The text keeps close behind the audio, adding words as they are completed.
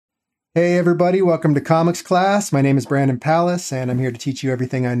Hey everybody, welcome to comics class. My name is Brandon Pallas and I'm here to teach you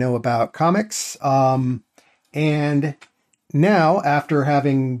everything I know about comics. And now, after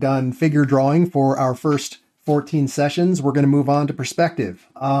having done figure drawing for our first 14 sessions, we're going to move on to perspective.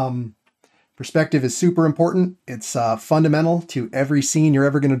 Perspective is super important. It's fundamental to every scene you're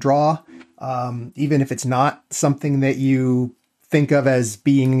ever going to draw, even if it's not something that you think of as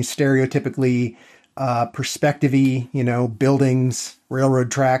being stereotypically perspective-y, buildings,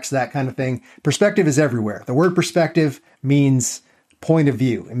 railroad tracks, that kind of thing. Perspective is everywhere. The word perspective means point of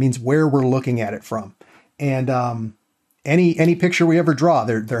view. It means where we're looking at it from. And any picture we ever draw,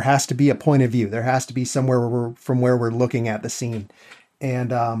 there has to be a point of view. There has to be somewhere where we're looking at the scene,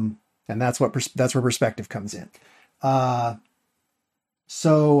 and that's where perspective comes in.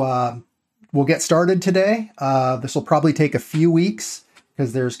 So we'll get started today. This will probably take a few weeks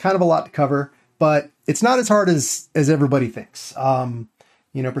because there's kind of a lot to cover, but it's not as hard as everybody thinks.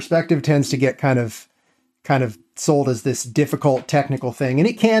 Perspective tends to get kind of sold as this difficult technical thing, and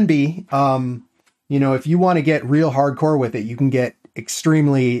it can be. If you want to get real hardcore with it, you can get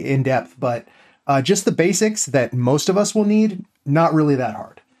extremely in depth, but just the basics that most of us will need, not really that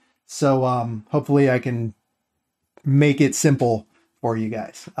hard. So hopefully I can make it simple for you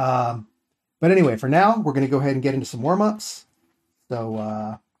guys. But anyway, for now, we're going to go ahead and get into some warm-ups.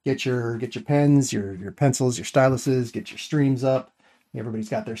 So get your pens, your pencils, your styluses, get your streams up. Everybody's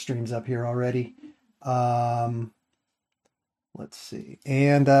got their streams up here already. Let's see.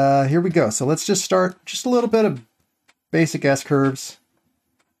 And here we go. So let's just start just a little bit of basic S-curves.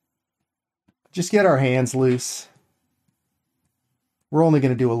 Just get our hands loose. We're only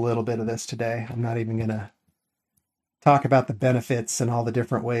going to do a little bit of this today. I'm not even going to talk about the benefits and all the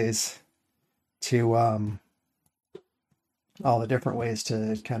different ways to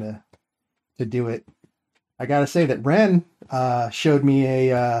do it. I got to say that Ren showed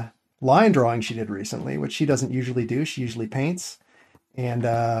me a line drawing she did recently, which she doesn't usually do. She usually paints. And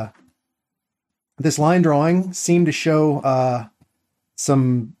this line drawing seemed to show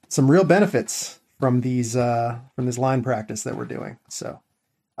some real benefits from this line practice that we're doing. So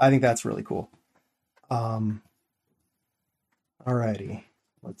I think that's really cool. Alrighty,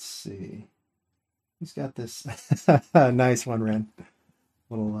 let's see. Who's got this? Nice one, Ren.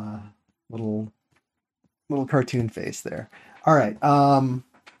 Little cartoon face there. All right.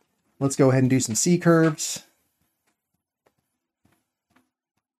 Let's go ahead and do some C curves.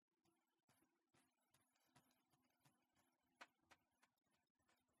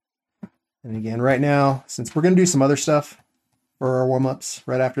 And again, right now, since we're going to do some other stuff for our warm-ups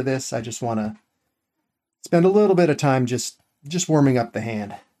right after this, I just want to spend a little bit of time just warming up the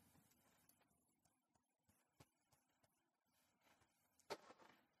hand.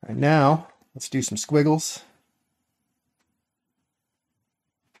 Right now, let's do some squiggles.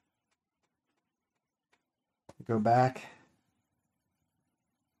 Go back.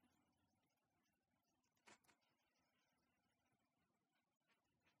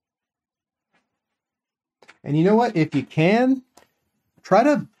 And you know what? If you can, try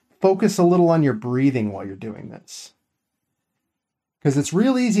to focus a little on your breathing while you're doing this. Because it's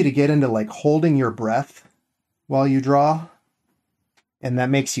real easy to get into like holding your breath while you draw. And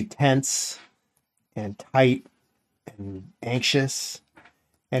that makes you tense and tight and anxious.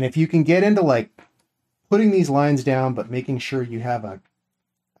 And if you can get into like putting these lines down, but making sure you have a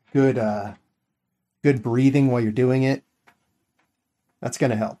good breathing while you're doing it, that's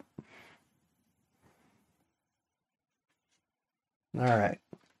going to help. All right.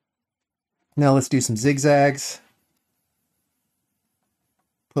 Now let's do some zigzags.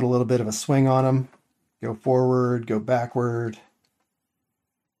 Put a little bit of a swing on them. Go forward, go backward.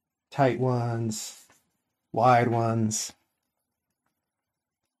 Tight ones, wide ones.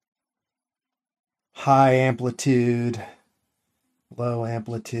 High amplitude, low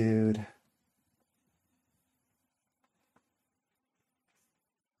amplitude.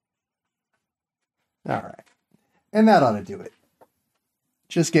 All right. And that ought to do it.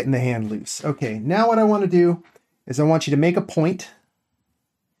 Just getting the hand loose. Okay, now what I want to do is I want you to make a point,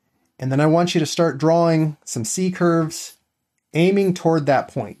 and then I want you to start drawing some C curves, aiming toward that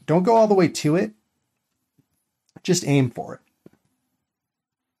point. Don't go all the way to it. Just aim for it.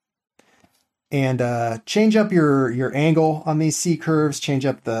 And change up your angle on these C curves, change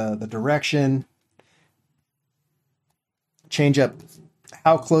up the direction, change up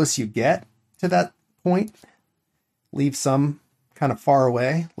how close you get to that point. Leave some kind of far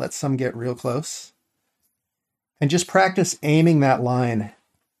away, let some get real close. And just practice aiming that line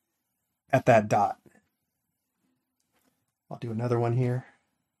at that dot. I'll do another one here.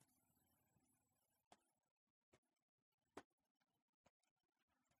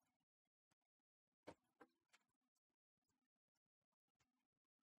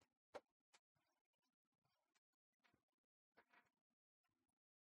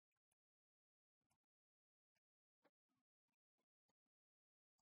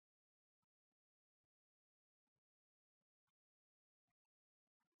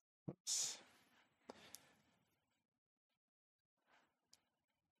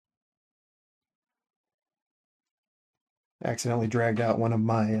 Accidentally dragged out one of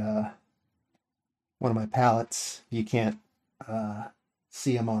my palettes. You can't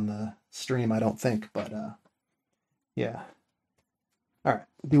see them on the stream, I don't think, but yeah. All right,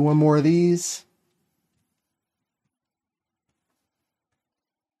 do one more of these.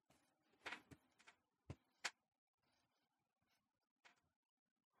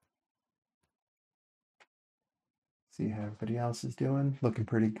 See how everybody else is doing. Looking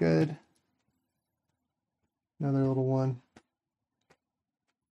pretty good. Another little one.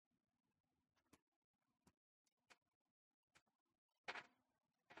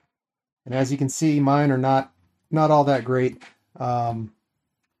 And as you can see, mine are not all that great,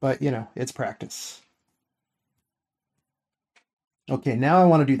 but you know, it's practice. Okay, now I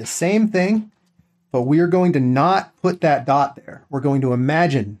want to do the same thing, but we are going to not put that dot there. We're going to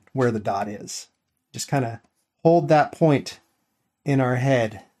imagine where the dot is. Just kind of hold that point in our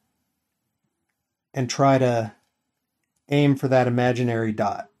head and try to aim for that imaginary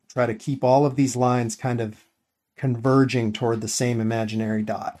dot. Try to keep all of these lines kind of converging toward the same imaginary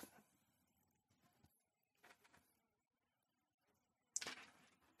dot.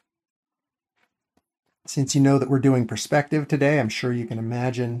 Since you know that we're doing perspective today, I'm sure you can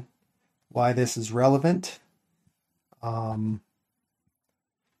imagine why this is relevant. A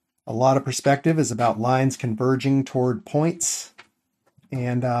lot of perspective is about lines converging toward points.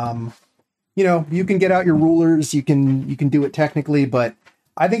 And, you know, you can get out your rulers, you can do it technically, but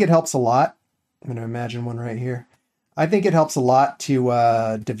I think it helps a lot. I'm going to imagine one right here. I think it helps a lot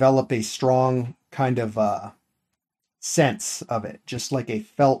to develop a strong kind of sense of it, just like a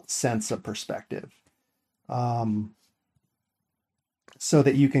felt sense of perspective. So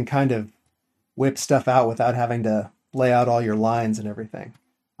that you can kind of whip stuff out without having to lay out all your lines and everything.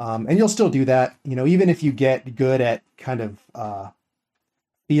 And you'll still do that, you know, even if you get good at kind of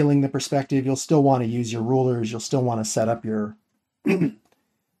feeling the perspective, you'll still want to use your rulers. You'll still want to set up your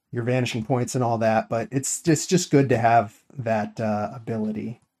your vanishing points and all that, but it's just good to have that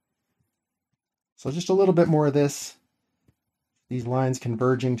ability. So just a little bit more of this. These lines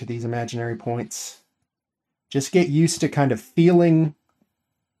converging to these imaginary points. Just get used to kind of feeling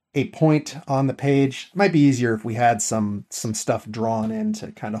a point on the page. It might be easier if we had some stuff drawn in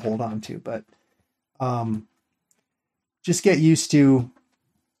to kind of hold on to, but just get used to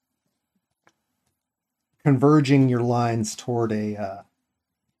converging your lines toward a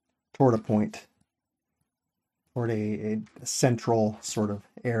point, toward a central sort of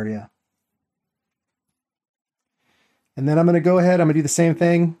area. And then I'm going to go ahead, I'm going to do the same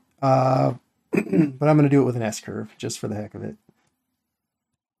thing, but I'm going to do it with an S-curve, just for the heck of it.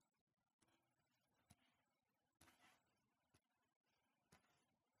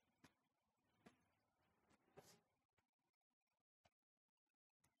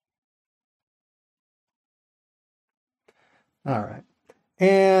 All right.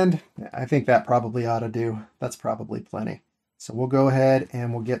 And I think that probably ought to do. That's probably plenty. So we'll go ahead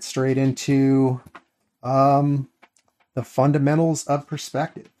and we'll get straight into the fundamentals of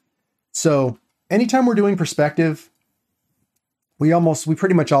perspective. So anytime we're doing perspective, we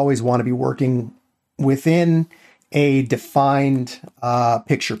pretty much always want to be working within a defined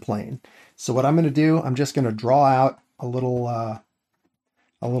picture plane. So what I'm going to do, I'm just going to draw out a little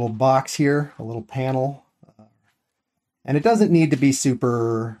box here, a little panel. And it doesn't need to be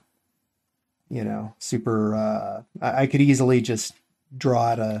super, you know, I could easily just draw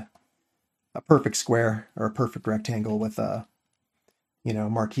out a perfect square or a perfect rectangle with a, you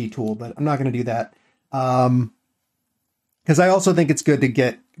know, marquee tool, but I'm not going to do that. Because I also think it's good to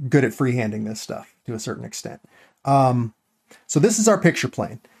get good at freehanding this stuff to a certain extent. So this is our picture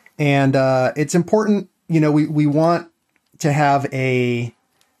plane. And it's important, you know, we want to have a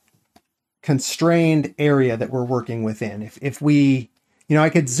constrained area that we're working within. If we, you know,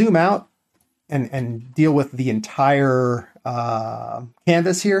 I could zoom out and deal with the entire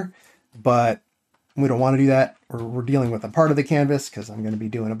canvas here, but we don't want to do that. We're dealing with a part of the canvas because I'm going to be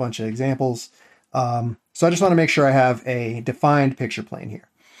doing a bunch of examples. So I just want to make sure I have a defined picture plane here.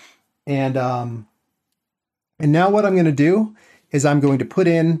 And now what I'm going to do is I'm going to put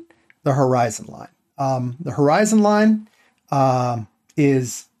in the horizon line. The horizon line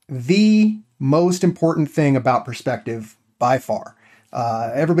is the most important thing about perspective by far.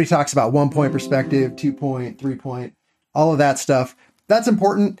 Everybody talks about 1 point perspective, 2 point, 3 point, all of that stuff. That's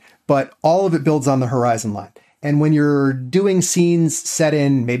important, but all of it builds on the horizon line. And when you're doing scenes set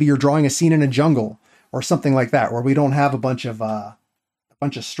in, maybe you're drawing a scene in a jungle or something like that, where we don't have a bunch of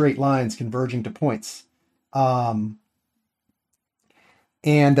straight lines converging to points. But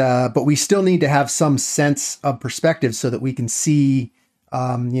we still need to have some sense of perspective so that we can see,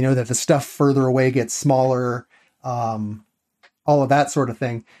 you know, that the stuff further away gets smaller, all of that sort of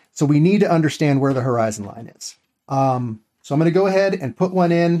thing. So we need to understand where the horizon line is. So I'm going to go ahead and put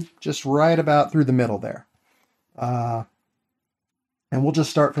one in just right about through the middle there. And we'll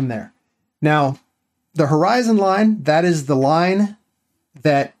just start from there. Now, the horizon line, that is the line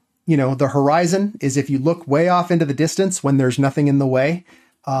that, you know, the horizon is if you look way off into the distance when there's nothing in the way.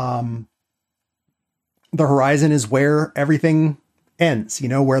 The horizon is where everything ends, you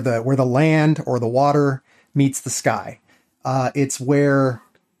know, where the land or the water meets the sky. It's where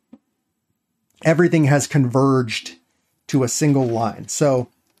everything has converged to a single line. So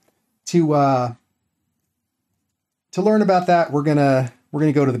to learn about that, we're gonna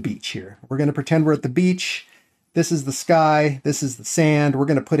go to the beach here. We're gonna pretend we're at the beach. This is the sky. This is the sand. We're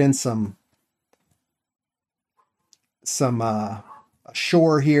gonna put in some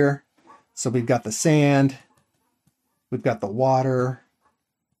shore here. So we've got the sand, we've got the water,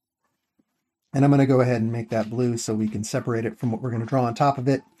 and I'm going to go ahead and make that blue so we can separate it from what we're going to draw on top of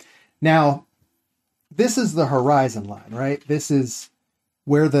it. Now, this is the horizon line, right? This is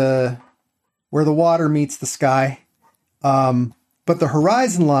where the water meets the sky. But the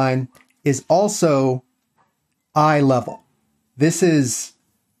horizon line is also eye level. This is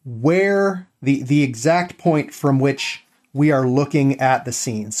where the exact point from which we are looking at the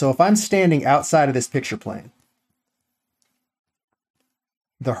scene. So if I'm standing outside of this picture plane,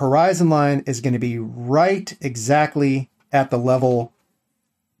 the horizon line is going to be right exactly at the level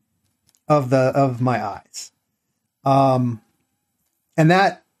of my eyes. And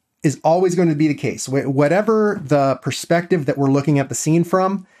that is always going to be the case. Whatever the perspective that we're looking at the scene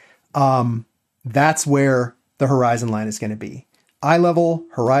from, that's where the horizon line is going to be. Eye level,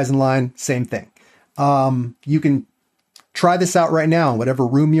 horizon line, same thing. You can try this out right now, whatever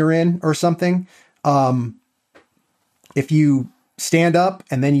room you're in or something. If you stand up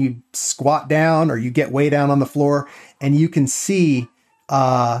and then you squat down or you get way down on the floor and you can see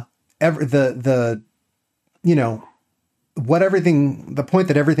the point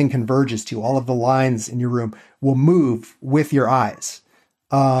that everything converges to, all of the lines in your room will move with your eyes.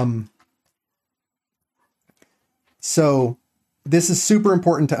 So this is super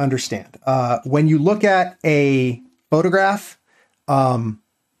important to understand. When you look at a photograph,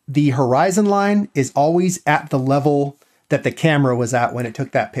 the horizon line is always at the level that the camera was at when it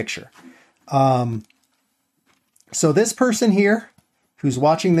took that picture. So this person here who's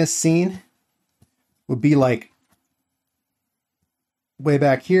watching this scene would be like way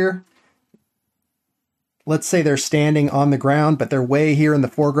back here. Let's say they're standing on the ground, but they're way here in the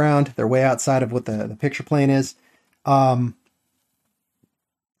foreground. They're way outside of what the picture plane is. But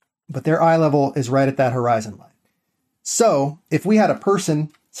their eye level is right at that horizon line. So if we had a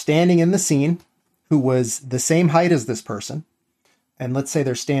person standing in the scene who was the same height as this person, and let's say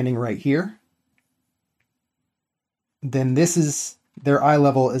they're standing right here, then their eye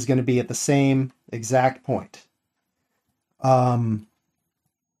level is going to be at the same exact point. Now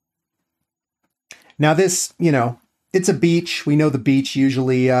this, it's a beach. We know the beach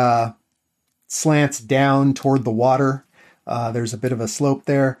usually slants down toward the water. There's a bit of a slope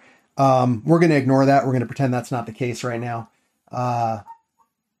there. We're going to ignore that. We're going to pretend that's not the case right now.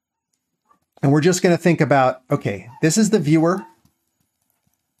 And we're just going to think about, okay, this is the viewer.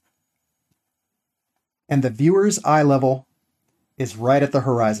 And the viewer's eye level is right at the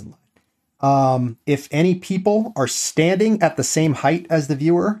horizon line. If any people are standing at the same height as the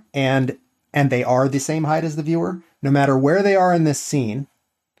viewer, and they are the same height as the viewer, no matter where they are in this scene,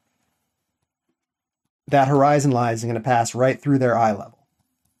 that horizon line is going to pass right through their eye level.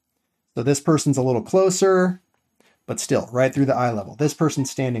 So this person's a little closer, but still right through the eye level. This person's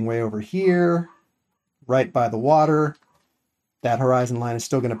standing way over here, right by the water. That horizon line is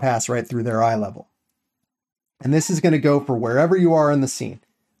still going to pass right through their eye level. And this is going to go for wherever you are in the scene.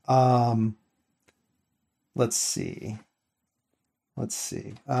 Let's see.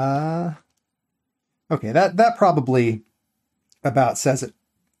 Okay, that probably about says it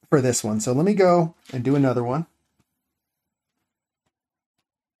for this one. So let me go and do another one.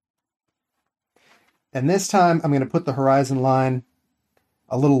 And this time I'm going to put the horizon line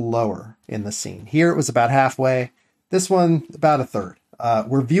a little lower in the scene. Here it was about halfway. This one, about a third.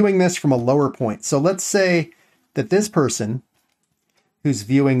 We're viewing this from a lower point. So let's say that this person who's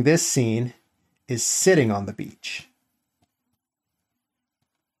viewing this scene is sitting on the beach.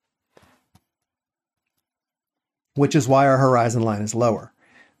 Which is why our horizon line is lower.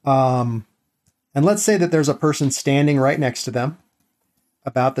 And let's say that there's a person standing right next to them,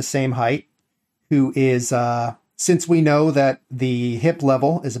 about the same height, who is, since we know that the hip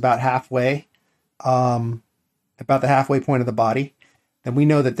level is about halfway, about the halfway point of the body, then we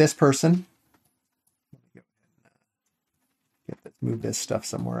know that this person, get move this stuff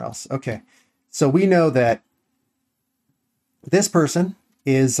somewhere else. Okay, so we know that this person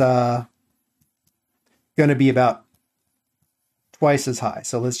is going to be about twice as high.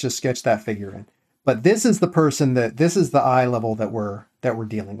 So let's just sketch that figure in. But this is the person this is the eye level that we're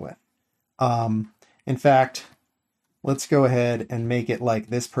dealing with. In fact, let's go ahead and make it like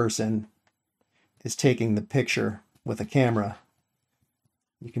this person is taking the picture with a camera.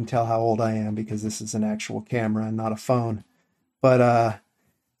 You can tell how old I am because this is an actual camera and not a phone. But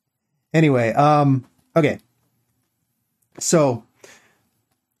anyway, okay. So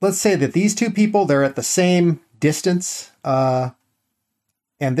let's say that these two people, they're at the same distance. And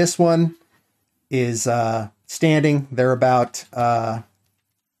this one is standing. They're about, let's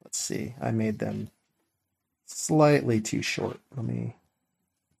see, I made them slightly too short. Let me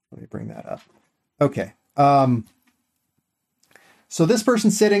bring that up. Okay. So this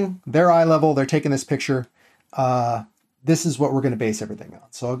person's sitting, their eye level, they're taking this picture. This is what we're going to base everything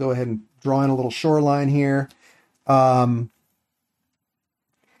on. So I'll go ahead and draw in a little shoreline here. So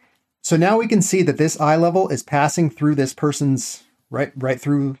now we can see that this eye level is passing through this person's right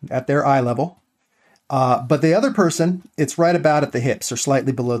through at their eye level. But the other person, it's right about at the hips or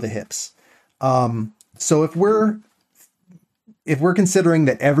slightly below the hips. So if we're considering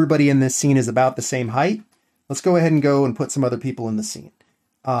that everybody in this scene is about the same height, let's go ahead and go and put some other people in the scene.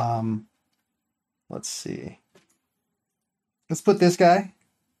 Let's see. Let's put this guy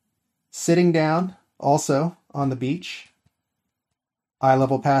sitting down also on the beach. Eye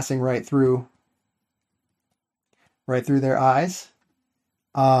level passing right through their eyes.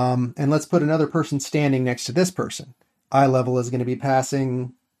 And let's put another person standing next to this person. Eye level is going to be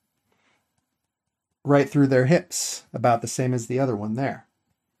passing right through their hips, about the same as the other one there.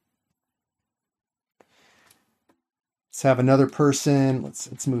 Let's have another person.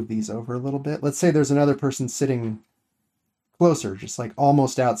 Let's move these over a little bit. Let's say there's another person sitting closer, just like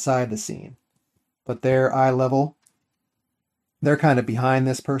almost outside the scene. But their eye level, they're kind of behind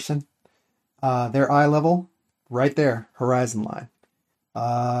this person. Their eye level, right there, horizon line.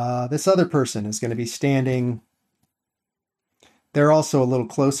 This other person is going to be standing. They're also a little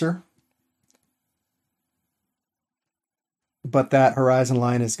closer. But that horizon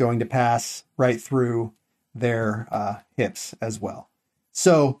line is going to pass right through their hips as well.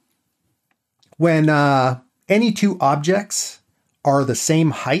 So when any two objects are the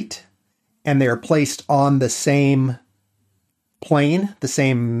same height and they're placed on the same plane, the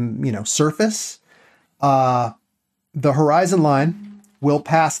same surface, the horizon line will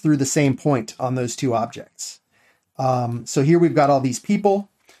pass through the same point on those two objects. So here we've got all these people.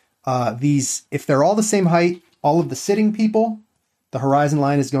 If they're all the same height, all of the sitting people, the horizon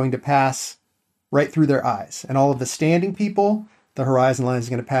line is going to pass right through their eyes. And all of the standing people, the horizon line is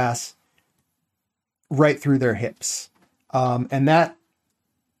going to pass right through their hips. And that,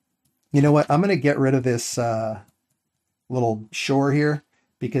 you know what, I'm going to get rid of this little shore here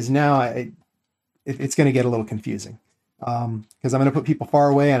because now it's going to get a little confusing. Because I'm going to put people far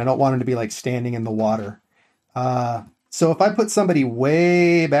away and I don't want them to be like standing in the water. So if I put somebody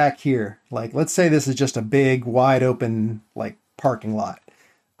way back here, like let's say this is just a big wide open like parking lot.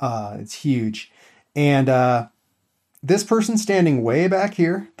 It's huge. And this person standing way back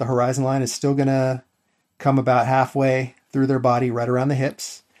here, the horizon line is still going to come about halfway through their body, right around the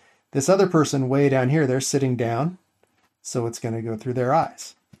hips. This other person way down here, they're sitting down. So it's going to go through their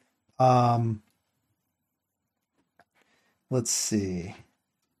eyes. Let's see.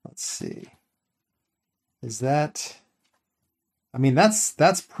 Is that... I mean, that's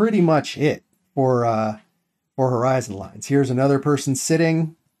pretty much it for horizon lines. Here's another person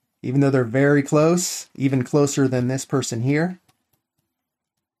sitting, even though they're very close, even closer than this person here.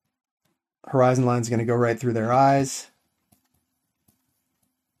 Horizon line is going to go right through their eyes.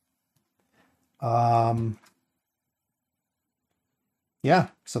 Yeah,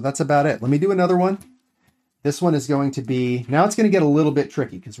 so that's about it. Let me do another one. This one is going to be, now it's going to get a little bit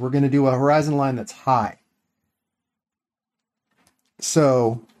tricky because we're going to do a horizon line that's high.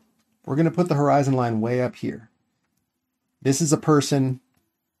 So we're going to put the horizon line way up here. This is a person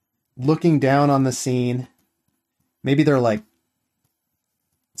looking down on the scene. Maybe they're like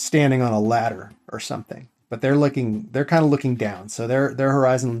standing on a ladder or something, but they're kind of looking down. So their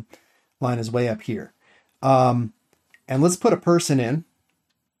horizon line is way up here. And let's put a person in.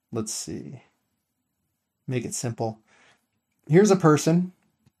 Let's see. Make it simple. Here's a person.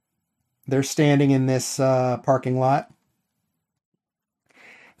 They're standing in this parking lot.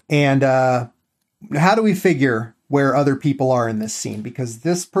 And how do we figure where other people are in this scene? Because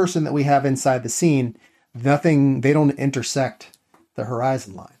this person that we have inside the scene, they don't intersect the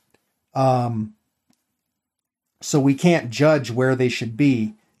horizon line. So we can't judge where they should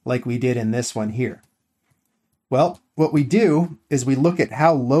be like we did in this one here. Well, what we do is we look at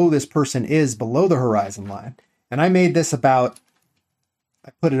how low this person is below the horizon line. And I made this about, I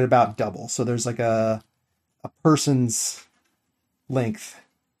put it about double. So there's like a person's length,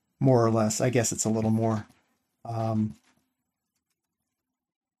 more or less. I guess it's a little more.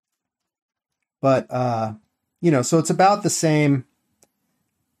 So it's about the same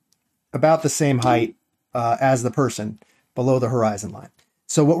height as the person below the horizon line.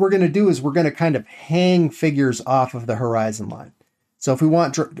 So what we're going to do is we're going to kind of hang figures off of the horizon line. So if we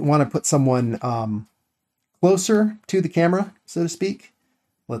want to put someone closer to the camera, so to speak,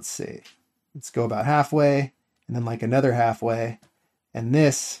 let's see. Let's go about halfway and then like another halfway. And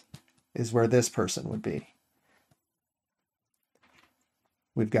this is where this person would be.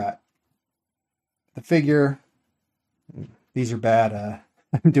 We've got the figure. These are bad.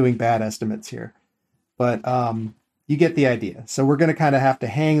 I'm doing bad estimates here. But you get the idea. So we're going to kind of have to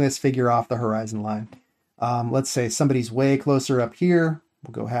hang this figure off the horizon line. Let's say somebody's way closer up here.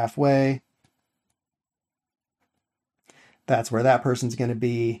 We'll go halfway. That's where that person's going to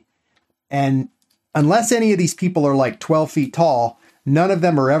be. And unless any of these people are like 12 feet tall, none of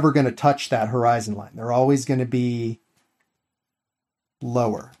them are ever going to touch that horizon line. They're always going to be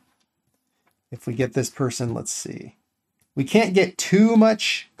lower. If we get this person, let's see. We can't get too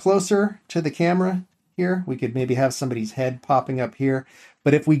much closer to the camera here. We could maybe have somebody's head popping up here.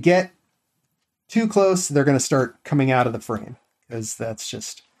 But if we get too close, they're going to start coming out of the frame because that's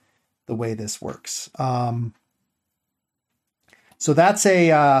just the way this works. So that's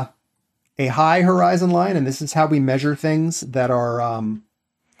a high horizon line, and this is how we measure things that are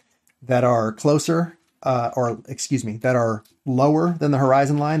closer, that are lower than the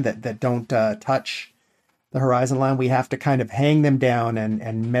horizon line, that don't touch the horizon line. We have to kind of hang them down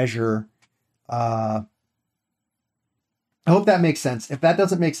and measure. I hope that makes sense. If that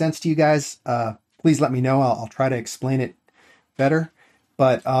doesn't make sense to you guys, please let me know. I'll try to explain it better.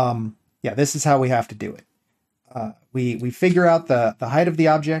 But yeah, this is how we have to do it. We figure out the height of the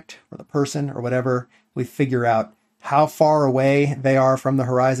object or the person or whatever. We figure out how far away they are from the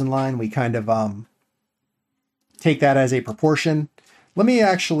horizon line. We kind of take that as a proportion. Let me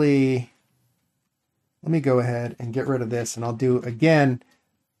go ahead and get rid of this, and I'll do again.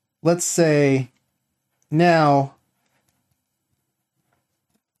 Let's say now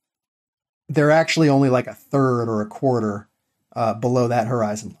they're actually only like a third or a quarter below that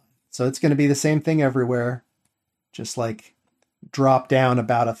horizon line. So it's going to be the same thing everywhere. Just like drop down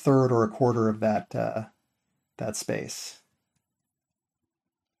about a third or a quarter of that space.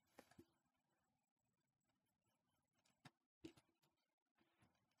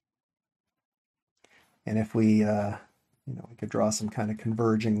 And if we could draw some kind of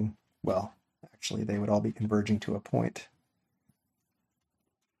converging, well, actually they would all be converging to a point.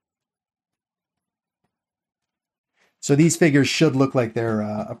 So these figures should look like they're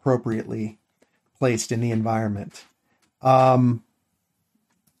appropriately placed in the environment. So I'm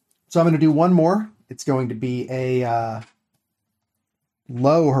going to do one more. It's going to be a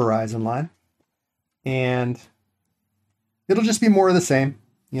low horizon line, and it'll just be more of the same.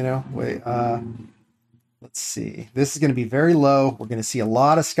 Let's see. This is going to be very low. We're going to see a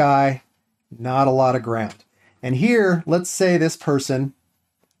lot of sky, not a lot of ground. And here, let's say this person,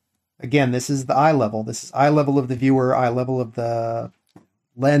 again, this is the eye level. This is eye level of the viewer, eye level of the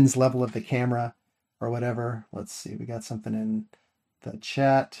lens level of the camera, or whatever. Let's see. We got something in the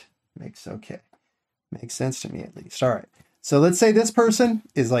chat. Makes sense to me at least. All right. So let's say this person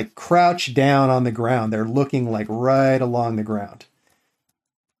is like crouched down on the ground. They're looking like right along the ground.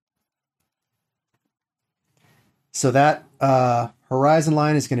 So that horizon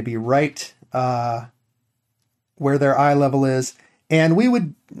line is going to be right where their eye level is. And we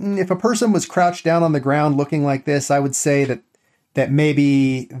would, if a person was crouched down on the ground looking like this, I would say that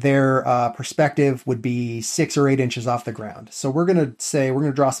maybe their perspective would be 6 or 8 inches off the ground. So we're going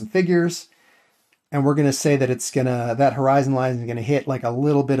to draw some figures, and we're going to say that that horizon line is going to hit like a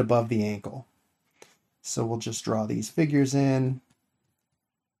little bit above the ankle. So we'll just draw these figures in.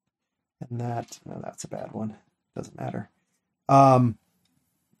 And that's a bad one. Doesn't matter. And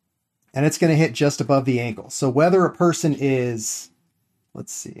it's going to hit just above the ankle. So whether a person is,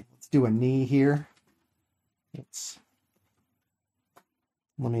 let's see, let's do a knee here.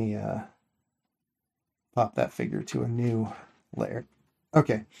 Let me pop that figure to a new layer.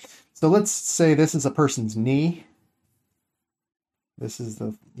 Okay, so let's say this is a person's knee. This is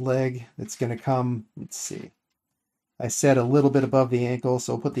the leg that's going to come, let's see. I said a little bit above the ankle,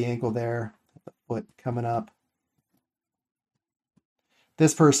 so we'll put the ankle there, the foot coming up.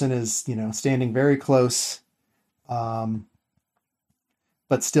 This person is, standing very close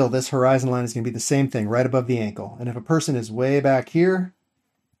But still, this horizon line is going to be the same thing, right above the ankle. And if a person is way back here,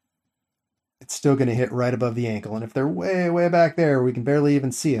 it's still going to hit right above the ankle. And if they're way, way back there, we can barely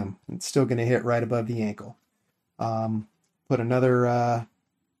even see them. It's still going to hit right above the ankle. Put another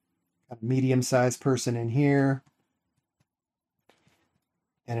medium-sized person in here.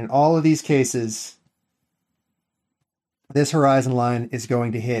 And in all of these cases, this horizon line is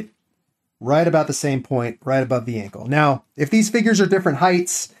going to hit right about the same point, right above the ankle. Now, if these figures are different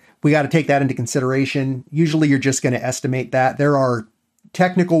heights, we got to take that into consideration. Usually you're just going to estimate that. There are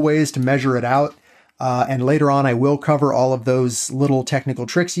technical ways to measure it out. And later on, I will cover all of those little technical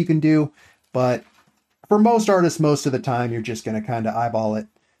tricks you can do. But for most artists, most of the time, you're just going to kind of eyeball it.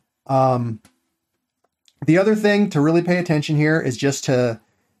 The other thing to really pay attention here is just to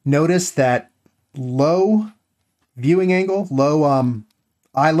notice that low viewing angle, low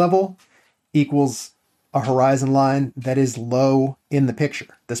eye level equals a horizon line that is low in the picture.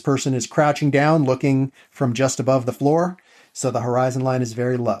 This person is crouching down, looking from just above the floor. So the horizon line is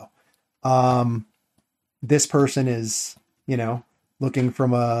very low. This person is, looking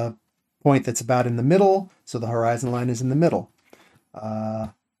from a point that's about in the middle. So the horizon line is in the middle.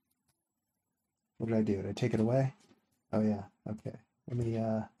 What did I do? Did I take it away? Oh yeah. Okay. Let me,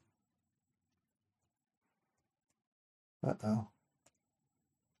 uh-oh.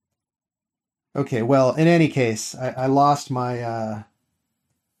 Okay. Well, in any case, I lost my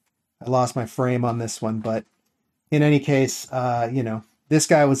frame on this one, but in any case, this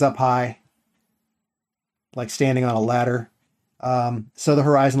guy was up high, like standing on a ladder. So the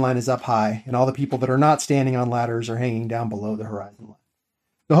horizon line is up high, and all the people that are not standing on ladders are hanging down below the horizon line.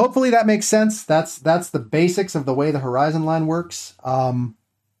 So hopefully that makes sense. That's the basics of the way the horizon line works.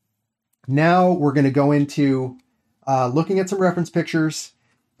 Now we're going to go into looking at some reference pictures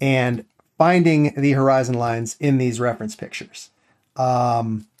and finding the horizon lines in these reference pictures.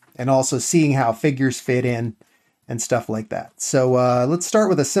 And also seeing how figures fit in and stuff like that. So let's start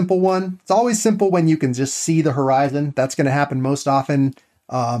with a simple one. It's always simple when you can just see the horizon. That's going to happen most often.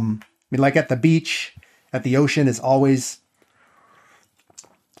 Like at the beach, at the ocean is always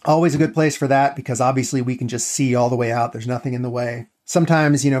a good place for that, because obviously we can just see all the way out. There's nothing in the way.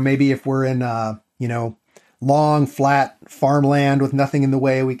 Sometimes, maybe if we're in, long, flat farmland with nothing in the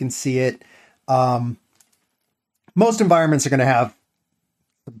way, we can see it. Most environments are going to have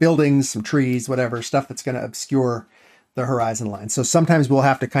buildings, some trees, whatever, stuff that's going to obscure the horizon line. So sometimes we'll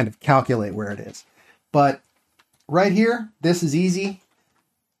have to kind of calculate where it is. But right here, this is easy.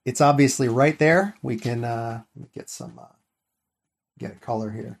 It's obviously right there. We can get a color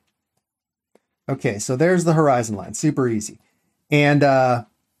here. Okay, so there's the horizon line. Super easy. And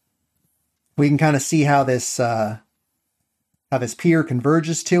we can kind of see how this pier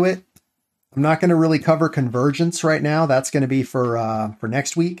converges to it. I'm not going to really cover convergence right now. That's going to be for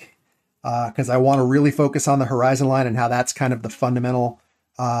next week, because I want to really focus on the horizon line and how that's kind of the fundamental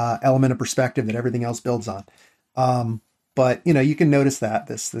element of perspective that everything else builds on. But you can notice that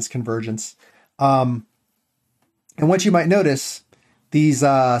this convergence. And what you might notice, these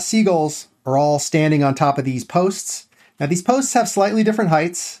seagulls are all standing on top of these posts. Now these posts have slightly different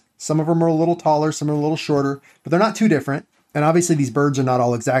heights. Some of them are a little taller, some are a little shorter, but they're not too different. And obviously these birds are not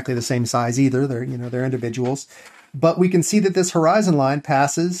all exactly the same size either. They're individuals. But we can see that this horizon line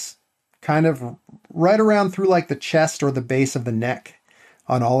passes kind of right around through like the chest or the base of the neck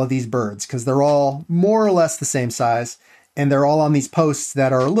on all of these birds, because they're all more or less the same size. And they're all on these posts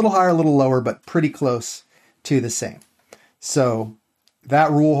that are a little higher, a little lower, but pretty close to the same. So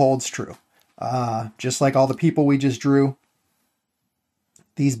that rule holds true. Just like all the people we just drew,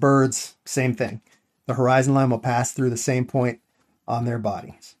 these birds, same thing. The horizon line will pass through the same point on their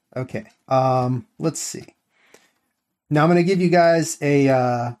bodies. Okay, let's see. Now I'm going to give you guys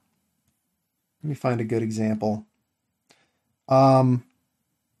let me find a good example. Okay,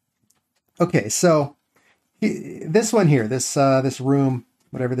 so this one here, this room,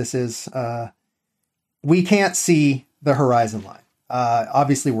 whatever this is, we can't see the horizon line.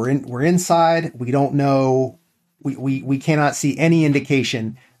 Obviously, we're inside. We don't know. We cannot see any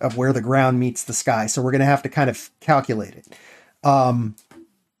indication of where the ground meets the sky. So we're going to have to kind of calculate it.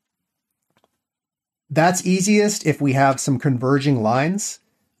 That's easiest if we have some converging lines.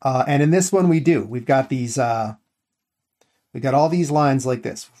 And in this one, we do. We've got these, we got all these lines like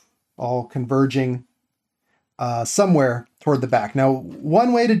this, all converging somewhere toward the back. Now,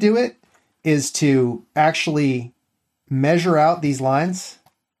 one way to do it is to actually measure out these lines,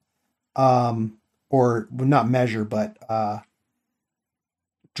 or not measure, but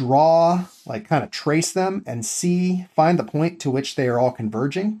draw, like kind of trace them and find the point to which they are all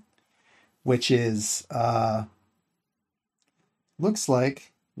converging, which is looks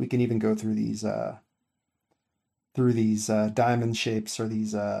like we can even go through these diamond shapes or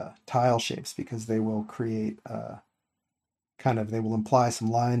these tile shapes, because they will create they will imply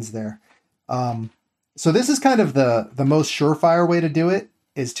some lines there. So this is kind of the most surefire way to do it,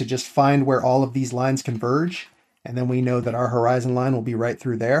 is to just find where all of these lines converge, and then we know that our horizon line will be right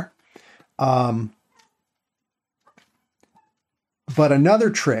through there. But another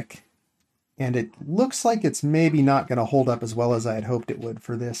trick, and it looks like it's maybe not going to hold up as well as I had hoped it would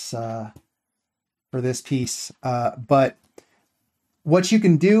for this piece, but what you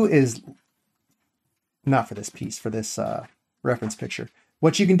can do is, not for this piece, for this reference picture,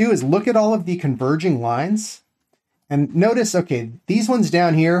 what you can do is look at all of the converging lines and notice, okay, these ones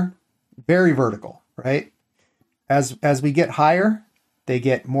down here, very vertical, right? As we get higher, they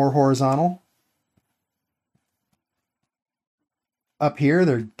get more horizontal. Up here,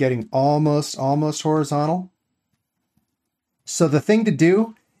 they're getting almost horizontal. So the thing to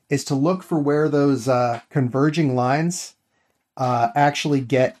do is to look for where those converging lines actually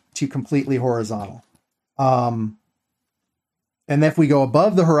get to completely horizontal. And if we go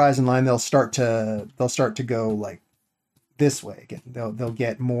above the horizon line, they'll start to go like this way again. They'll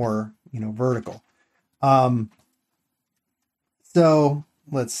get more, vertical. So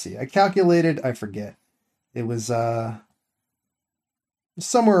let's see. I calculated. I forget. It was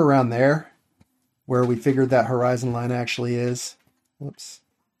somewhere around there where we figured that horizon line actually is. Whoops.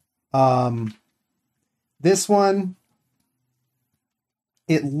 This one,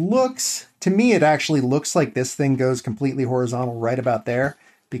 to me, it actually looks like this thing goes completely horizontal right about there,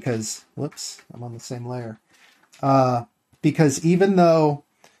 because, whoops, I'm on the same layer. Because even though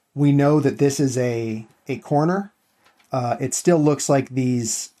we know that this is a corner, it still looks like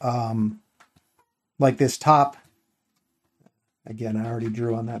these, like this top. Again, I already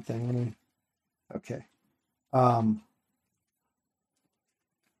drew on that thing. Okay.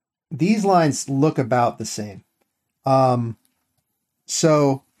 These lines look about the same.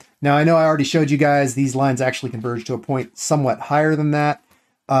 So now I know I already showed you guys these lines actually converge to a point somewhat higher than that.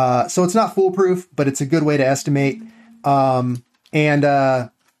 So it's not foolproof, but it's a good way to estimate.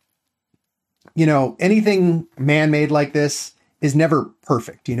 Anything man-made like this is never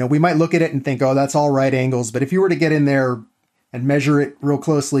perfect. We might look at it and think, oh, that's all right angles. But if you were to get in there and measure it real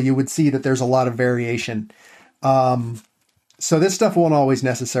closely, you would see that there's a lot of variation. So this stuff won't always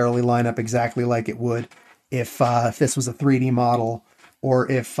necessarily line up exactly like it would if this was a 3D model, or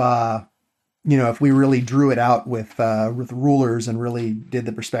if we really drew it out with rulers and really did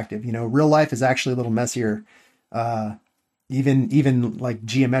the perspective. Real life is actually a little messier, even like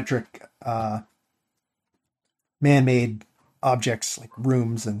geometric man-made objects like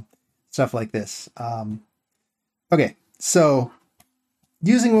rooms and stuff like this. Okay, so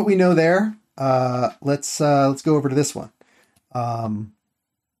using what we know there, let's go over to this one. Let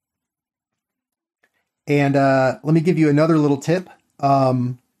me give you another little tip.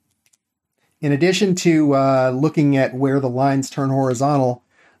 In addition to looking at where the lines turn horizontal,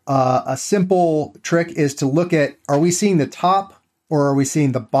 a simple trick is to look at, are we seeing the top or are we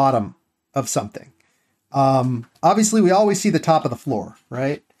seeing the bottom of something? Obviously, we always see the top of the floor,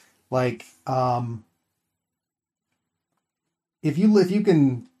 right? Like, if you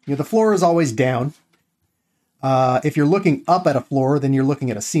can, the floor is always down. If you're looking up at a floor, then you're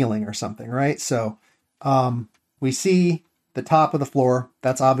looking at a ceiling or something, right? So we see the top of the floor.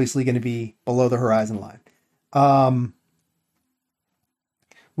 That's obviously going to be below the horizon line.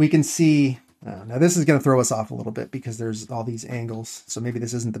 We can see, now this is going to throw us off a little bit because there's all these angles. So maybe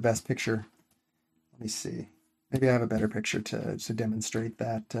this isn't the best picture. Let me see. Maybe I have a better picture to demonstrate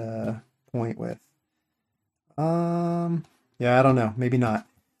that point with. Yeah, I don't know. Maybe not.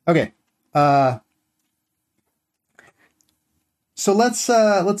 Okay. So let's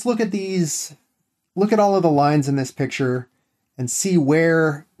look at these. Look at all of the lines in this picture and see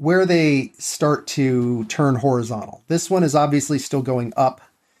where they start to turn horizontal. This one is obviously still going up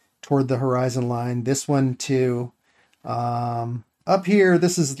toward the horizon line. This one too. Up here,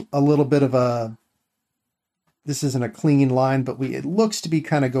 this is a little bit of a. This isn't a clean line, but it looks to be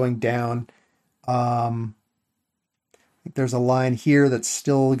kind of going down. I think there's a line here that's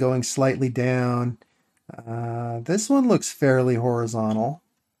still going slightly down. This one looks fairly horizontal.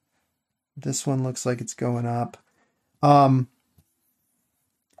 This one looks like it's going up.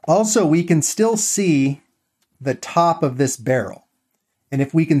 Also, we can still see the top of this barrel. And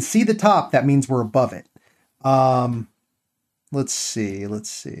if we can see the top, that means we're above it. Let's see.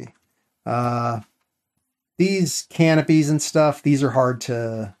 These canopies and stuff, these are hard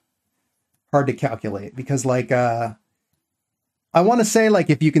to calculate because I want to say like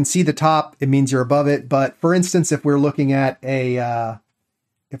if you can see the top, it means you're above it. But for instance, if we're looking at a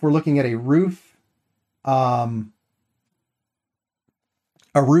roof, a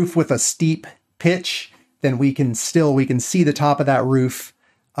roof with a steep pitch, then we can see the top of that roof,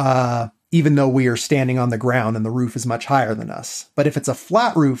 even though we are standing on the ground and the roof is much higher than us. But if it's a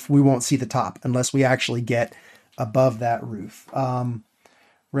flat roof, we won't see the top unless we actually get above that roof.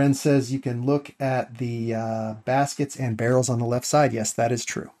 Ren says you can look at the baskets and barrels on the left side. Yes, that is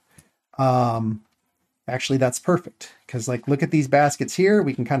true. Actually, that's perfect because like look at these baskets here.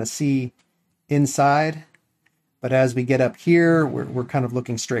 We can kind of see inside, but as we get up here, we're kind of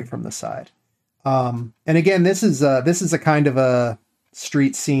looking straight from the side. And again, this is a kind of a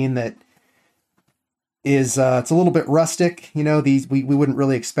street scene that is it's a little bit rustic. You know, we wouldn't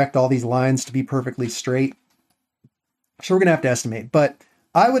really expect all these lines to be perfectly straight. So we're gonna have to estimate, but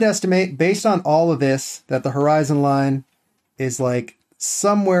I would estimate based on all of this that the horizon line is like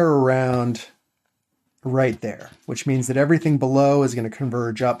somewhere around right there, which means that everything below is going to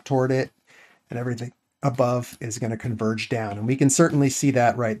converge up toward it and everything above is going to converge down. And we can certainly see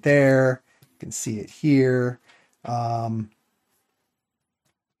that right there. You can see it here.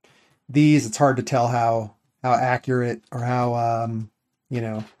 These, it's hard to tell how accurate or how,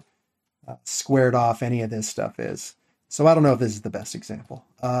 squared off any of this stuff is. So I don't know if this is the best example.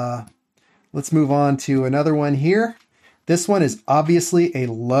 Let's move on to another one here. This one is obviously a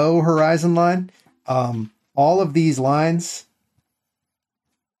low horizon line. All of these lines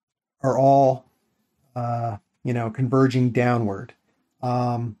are all, converging downward.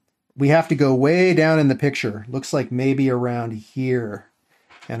 We have to go way down in the picture. Looks like maybe around here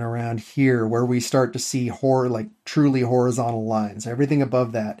and around here where we start to see truly horizontal lines. Everything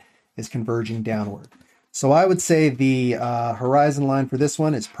above that is converging downward. So I would say the horizon line for this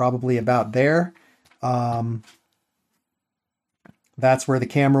one is probably about there. That's where the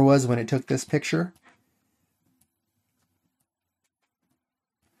camera was when it took this picture.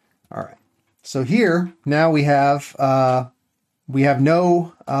 All right. So here now we have no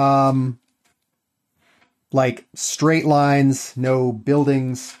like straight lines, no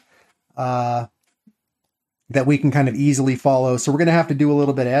buildings that we can kind of easily follow. So we're going to have to do a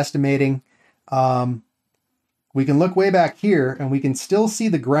little bit of estimating. We can look way back here and we can still see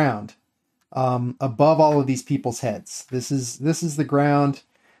the ground above all of these people's heads. This is the ground.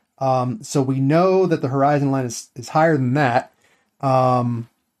 So we know that the horizon line is higher than that.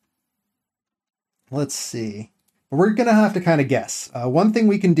 Let's see. But we're going to have to kind of guess. One thing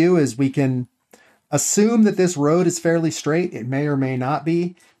we can do is we can assume that this road is fairly straight. It may or may not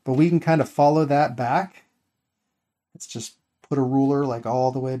be, but we can kind of follow that back. Let's just put a ruler like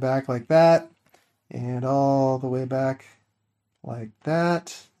all the way back like that. And all the way back like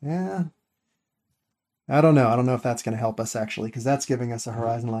that. Yeah. I don't know. I don't know if that's going to help us actually, because that's giving us a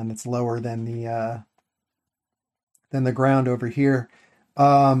horizon line that's lower than the ground over here.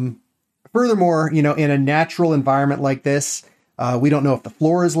 Furthermore, in a natural environment like this, we don't know if the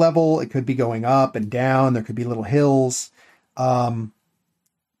floor is level. It could be going up and down. There could be little hills. So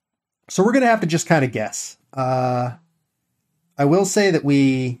we're going to have to just kind of guess. I will say that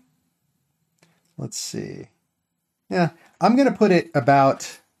let's see. Yeah, I'm going to put it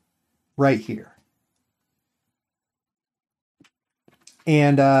about right here.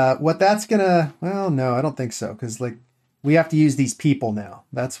 And what that's going to, well, no, I don't think so. Because we have to use these people now.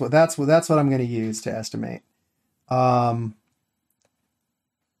 That's what I'm going to use to estimate.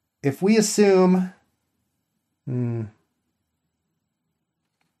 If we assume, all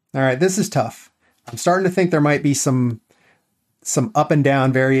right, this is tough. I'm starting to think there might be some up and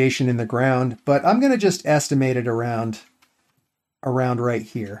down variation in the ground, but I'm going to just estimate it around right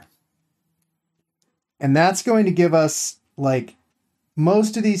here. And that's going to give us like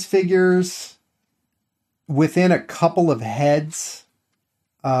most of these figures within a couple of heads.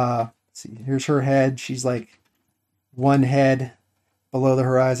 Let's see, here's her head. She's like one head below the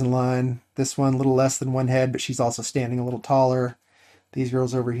horizon line. This one a little less than one head, but she's also standing a little taller. These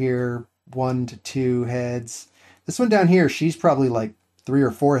girls over here, 1 to 2 heads. This one down here, she's probably like 3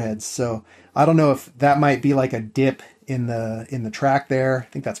 or 4 heads. So I don't know if that might be like a dip in the track there.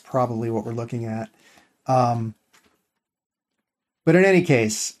 I think that's probably what we're looking at. But in any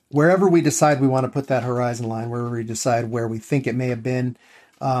case, wherever we decide we want to put that horizon line, wherever we decide where we think it may have been,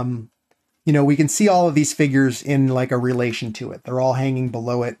 we can see all of these figures in like a relation to it. They're all hanging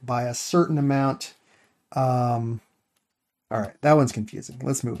below it by a certain amount. All right, that one's confusing.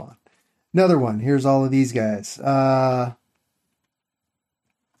 Let's move on. Another one. Here's all of these guys.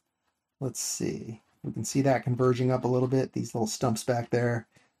 Let's see. We can see that converging up a little bit. These little stumps back there.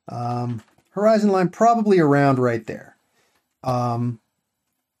 Horizon line probably around right there. And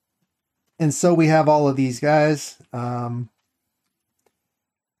so we have all of these guys.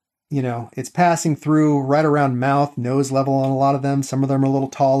 It's passing through right around mouth, nose level on a lot of them. Some of them are a little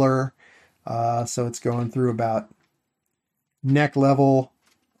taller. So it's going through about neck level.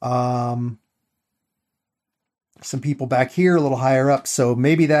 Some people back here a little higher up. So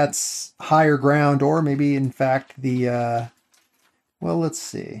maybe that's higher ground, or maybe in fact well, let's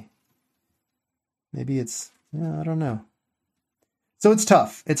see. Maybe it's, I don't know. So it's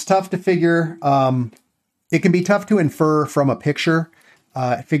tough. It's tough to figure. It can be tough to infer from a picture,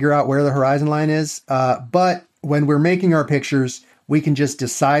 figure out where the horizon line is. But when we're making our pictures, we can just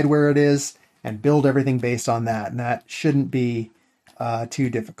decide where it is and build everything based on that. And that shouldn't be too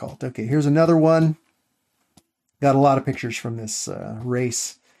difficult. Okay, here's another one. Got a lot of pictures from this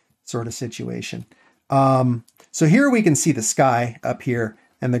race sort of situation. So here we can see the sky up here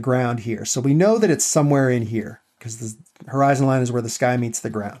and the ground here. So we know that it's somewhere in here because the horizon line is where the sky meets the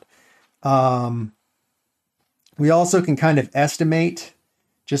ground. We also can kind of estimate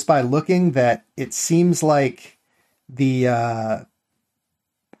just by looking that it seems like the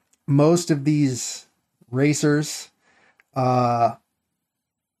most of these racers,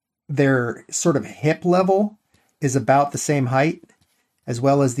 their sort of hip level is about the same height, as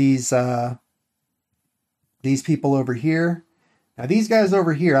well as these people over here. Now these guys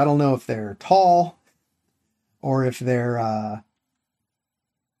over here, I don't know if they're tall or if they're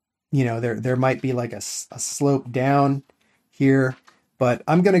there might be like a slope down here, but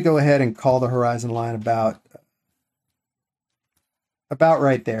I'm going to go ahead and call the horizon line about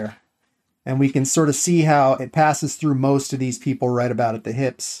right there. And we can sort of see how it passes through most of these people right about at the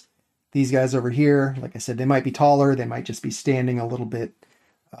hips. These guys over here, like I said, they might be taller. They might just be standing a little bit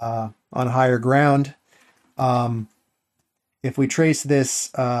on higher ground. If we trace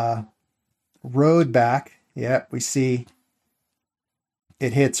this road back, we see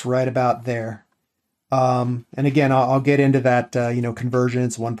it hits right about there. And again, I'll get into that,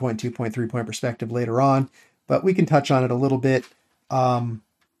 convergence, 1 point, 2 point, 3 point perspective later on, but we can touch on it a little bit. If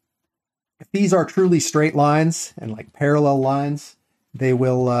these are truly straight lines and like parallel lines, they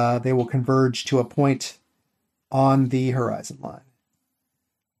will converge to a point on the horizon line.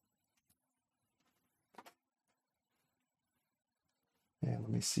 Yeah, let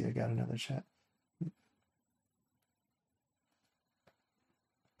me see. I got another chat.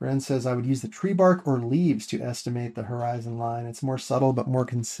 Bren says I would use the tree bark or leaves to estimate the horizon line. It's more subtle but more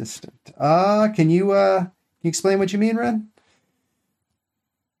consistent. Can you explain what you mean, Ren?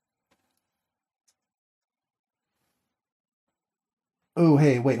 Oh,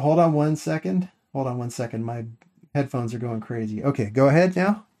 hey, wait, hold on one second. My headphones are going crazy. Okay, go ahead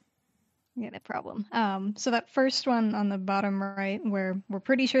now. Yeah, no problem. So that first one on the bottom right, where we're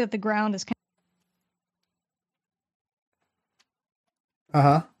pretty sure that the ground is kind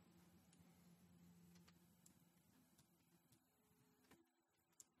Uh-huh.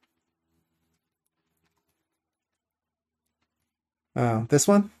 Oh, this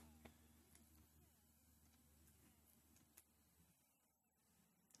one?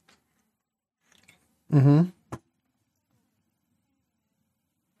 Mm-hmm.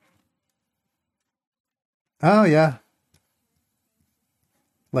 Oh, yeah.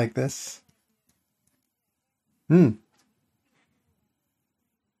 Like this. Hmm.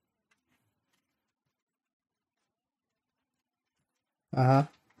 Uh-huh.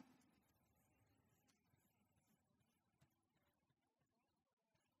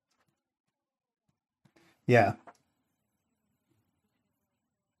 Yeah.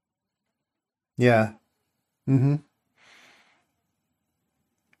 Yeah. Mm-hmm.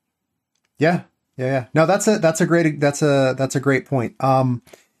 Yeah. Yeah, yeah. No, that's a great point.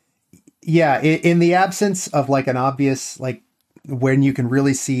 Yeah, in the absence of like an obvious, like when you can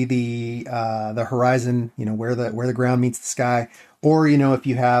really see the horizon, where the ground meets the sky, or if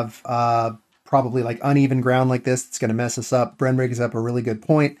you have probably like uneven ground like this, it's going to mess us up. Bren brings up a really good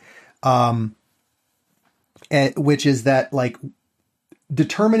point, which is that like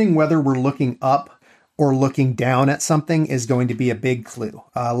determining whether we're looking up or looking down at something is going to be a big clue.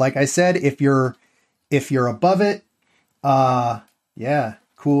 Like I said, if you're above it, yeah,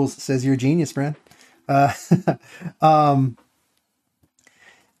 cool, says you're a genius, Bren. Uh, um,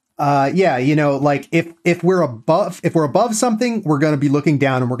 yeah, like if we're above something, we're going to be looking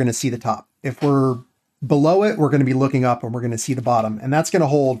down and we're going to see the top. If we're below it, we're going to be looking up and we're going to see the bottom, and that's going to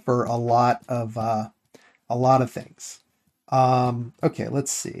hold for a lot of things. Okay,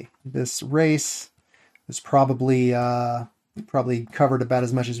 let's see. This race is probably covered about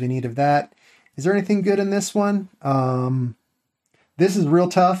as much as we need of that. Is there anything good in this one? This is real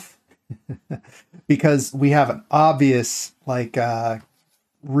tough. because we have an obvious, like,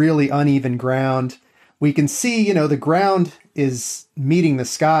 really uneven ground. We can see, the ground is meeting the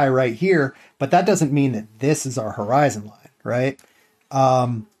sky right here, but that doesn't mean that this is our horizon line, right?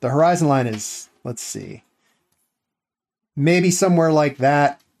 The horizon line is, let's see, maybe somewhere like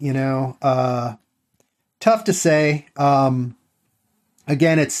that, tough to say.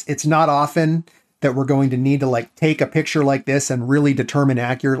 Again, it's not often that we're going to need to like take a picture like this and really determine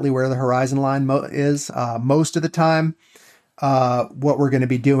accurately where the horizon line is. Most of the time, what we're going to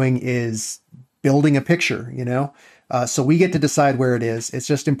be doing is building a picture, so we get to decide where it is. It's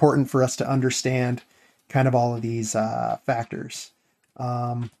just important for us to understand kind of all of these factors.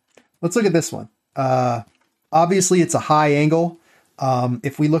 Let's look at this one. Obviously, it's a high angle.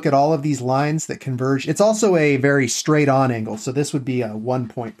 If we look at all of these lines that converge, it's also a very straight on angle. So this would be a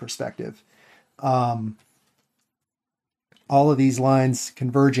 1-point perspective. All of these lines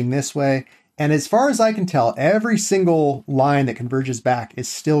converging this way. And as far as I can tell, every single line that converges back is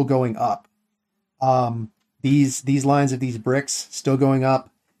still going up. These lines of these bricks still going up.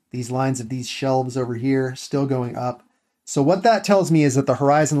 These lines of these shelves over here still going up. So what that tells me is that the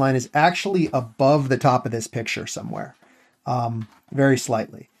horizon line is actually above the top of this picture somewhere, very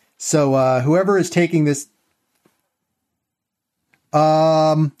slightly. So whoever is taking this,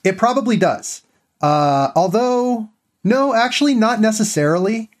 it probably does. Although, no, actually not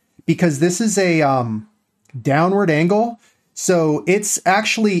necessarily, because this is a downward angle. So it's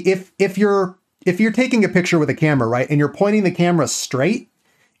actually, if you're taking a picture with a camera, right, and you're pointing the camera straight,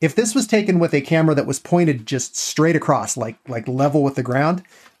 if this was taken with a camera that was pointed just straight across, like level with the ground,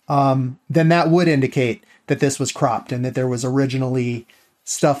 then that would indicate that this was cropped and that there was originally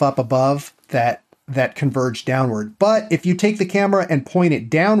stuff up above that converged downward. But if you take the camera and point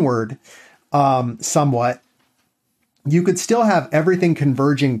it downward somewhat, you could still have everything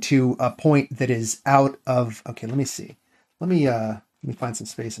converging to a point that is out of. Okay, let me see. Let me find some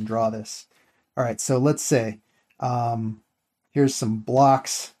space and draw this. All right, so let's say here's some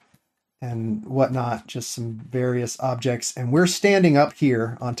blocks and whatnot, just some various objects. And we're standing up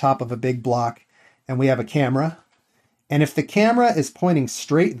here on top of a big block and we have a camera. And if the camera is pointing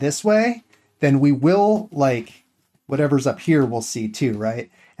straight this way, then we will, like, whatever's up here we'll see too,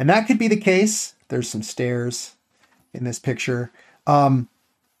 right? And that could be the case. There's some stairs in this picture. And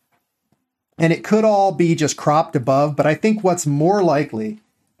it could all be just cropped above, but I think what's more likely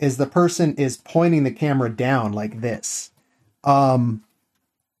is the person is pointing the camera down like this.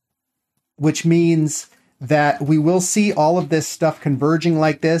 Which means that we will see all of this stuff converging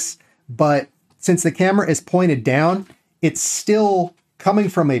like this, but since the camera is pointed down, it's still coming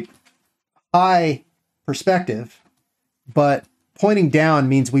from a high perspective, but pointing down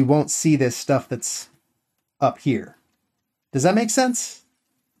means we won't see this stuff that's up here. Does that make sense?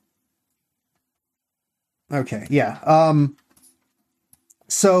 Okay, yeah.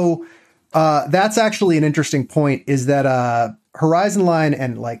 So that's actually an interesting point, is that horizon line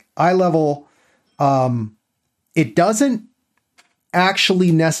and like eye level, it doesn't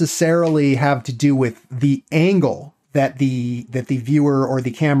actually necessarily have to do with the angle that the viewer or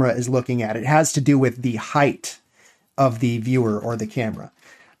the camera is looking at. It has to do with the height of the viewer or the camera.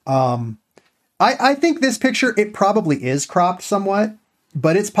 I think this picture, it probably is cropped somewhat,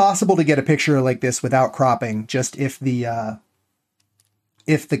 but it's possible to get a picture like this without cropping, just if the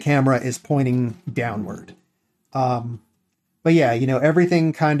camera is pointing downward. But yeah,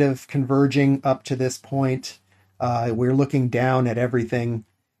 everything kind of converging up to this point. We're looking down at everything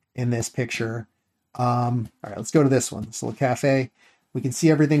in this picture. All right, let's go to this one, this little cafe. We can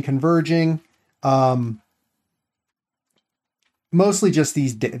see everything converging. Mostly just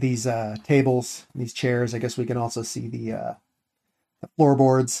these tables, these chairs. I guess we can also see the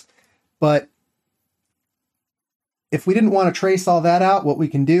floorboards. But if we didn't want to trace all that out, what we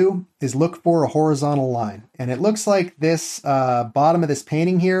can do is look for a horizontal line. And it looks like this bottom of this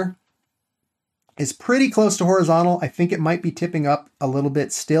painting here is pretty close to horizontal. I think it might be tipping up a little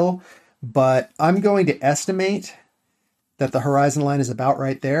bit still, but I'm going to estimate that the horizon line is about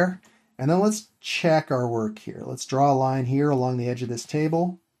right there. And then let's check our work here. Let's draw a line here along the edge of this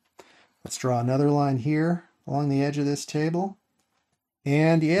table. Let's draw another line here along the edge of this table.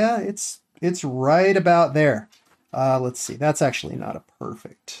 And yeah, it's right about there. Let's see, that's actually not a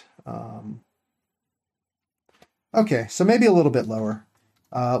perfect. Okay, so maybe a little bit lower.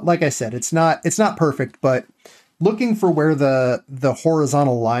 Like I said, it's not perfect, but looking for where the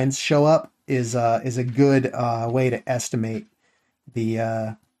horizontal lines show up is a good way to estimate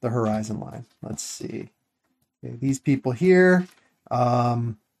the horizon line. Let's see. Okay, these people here.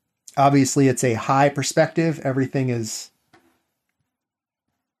 Obviously, it's a high perspective. Everything is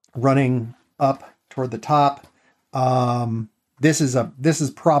running up toward the top. This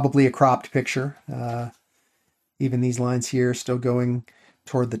is probably a cropped picture. Even these lines here still going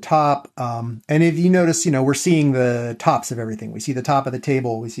toward the top. And if you notice, we're seeing the tops of everything. We see the top of the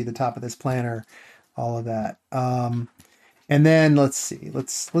table. We see the top of this planner, all of that. And then let's see.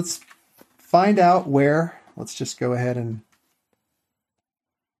 Let's find out where. Let's just go ahead and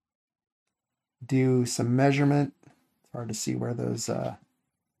do some measurement. It's hard to see where those.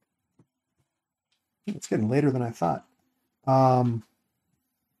 It's getting later than I thought. All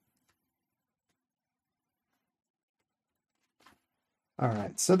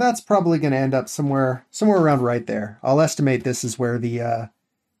right, so that's probably going to end up somewhere around right there. I'll estimate this is where the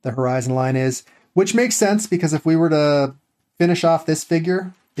horizon line is, which makes sense because if we were to finish off this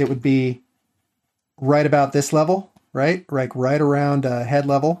figure, it would be right about this level, right? Right around head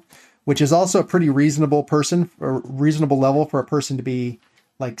level, which is also a pretty reasonable level for a person to be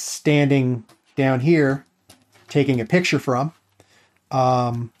like standing down here, taking a picture from.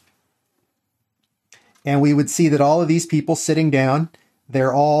 And we would see that all of these people sitting down,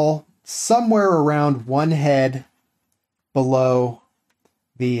 they're all somewhere around one head below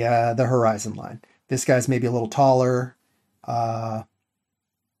the horizon line. This guy's maybe a little taller,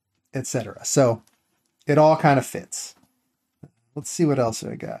 etc. So it all kind of fits. Let's see what else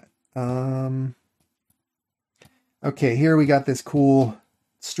I got. Okay, here we got this cool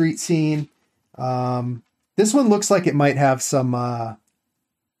street scene. This one looks like it might have some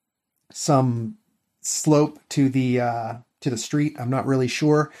slope to the street. I'm not really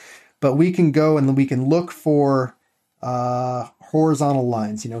sure, but we can go and we can look for horizontal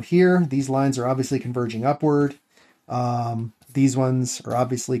lines. Here these lines are obviously converging upward. These ones are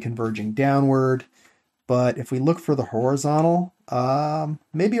obviously converging downward. But if we look for the horizontal,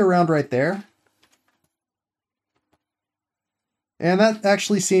 maybe around right there. And that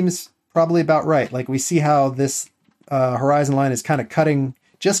actually seems probably about right. Like we see how this horizon line is kind of cutting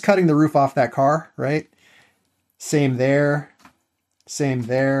the roof off that car, right? Same there. Same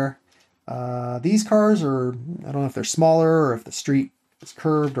there. These cars are, I don't know if they're smaller or if the street is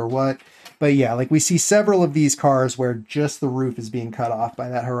curved or what. But yeah, like we see several of these cars where just the roof is being cut off by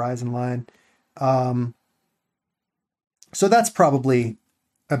that horizon line. So that's probably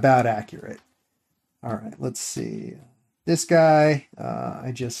about accurate. All right, let's see. This guy,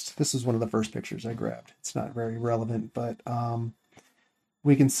 this is one of the first pictures I grabbed. It's not very relevant, but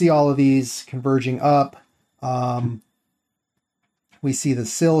we can see all of these converging up. We see the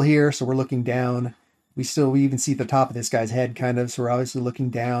sill here, so we're looking down. We even see the top of this guy's head kind of, so we're obviously looking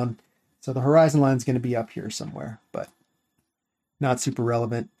down. So the horizon line is going to be up here somewhere, but not super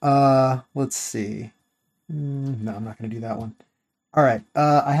relevant. Let's see. No, I'm not going to do that one. All right,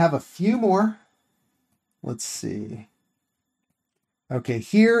 I have a few more. Let's see. Okay,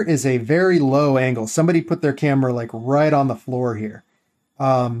 here is a very low angle. Somebody put their camera like right on the floor here.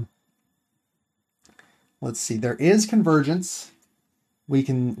 Let's see. There is convergence. We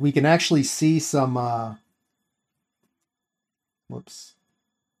can actually see some. Whoops.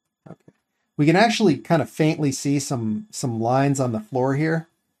 Okay. We can actually kind of faintly see some lines on the floor here.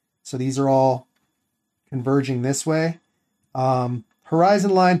 So these are all converging this way.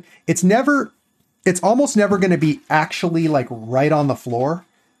 Horizon line. It's almost never going to be actually like right on the floor,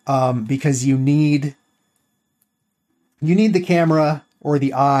 because you need the camera or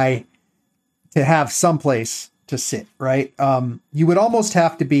the eye to have someplace to sit, right? You would almost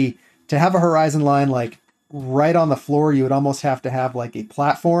have to have a horizon line like right on the floor. You would almost have to have like a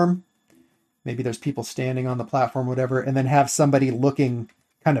platform. Maybe there's people standing on the platform, whatever, and then have somebody looking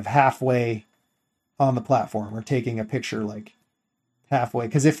kind of halfway on the platform or taking a picture like halfway.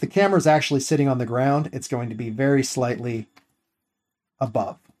 Because if the camera's actually sitting on the ground, it's going to be very slightly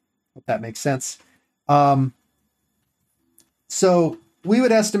above, if that makes sense. So we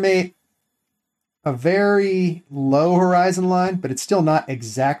would estimate a very low horizon line, but it's still not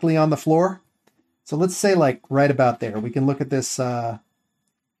exactly on the floor. So let's say like right about there. We can look at this.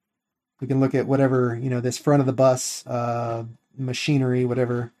 We can look at whatever, this front of the bus, machinery,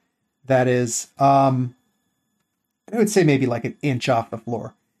 whatever that is. I would say maybe like an inch off the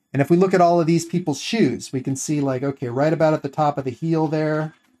floor. And if we look at all of these people's shoes, we can see like, okay, right about at the top of the heel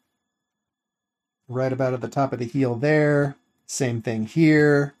there. Right about at the top of the heel there. Same thing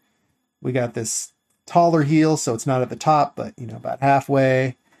here. We got this taller heel, so it's not at the top, but, about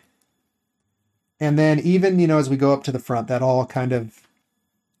halfway. And then even, as we go up to the front, that all kind of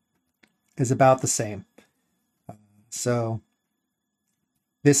is about the same. So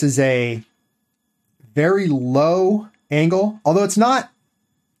this is a very low angle, although it's not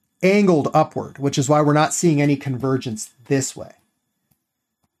angled upward, which is why we're not seeing any convergence this way.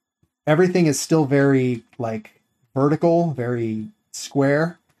 everything is still very like vertical, very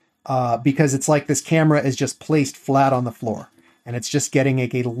square, because it's like this camera is just placed flat on the floor and it's just getting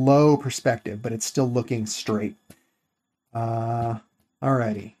a low perspective, but it's still looking straight.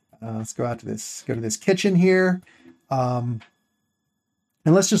 Alrighty, let's go to this kitchen here.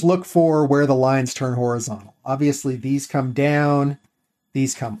 And let's just look for where the lines turn horizontal. Obviously, these come down,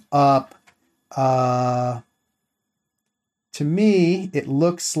 these come up. To me, it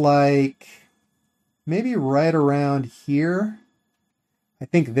looks like maybe right around here. I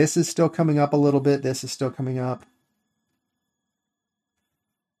think this is still coming up a little bit. This is still coming up.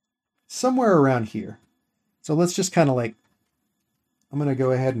 Somewhere around here. So let's just kind of like, I'm going to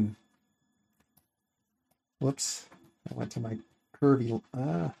go ahead and, whoops, I went to my curvy,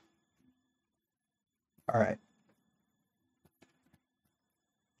 all right.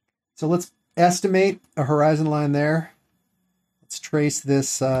 So let's estimate a horizon line there. Let's trace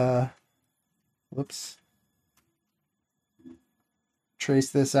this, whoops. Trace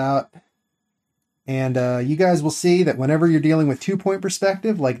this out. And you guys will see that whenever you're dealing with 2-point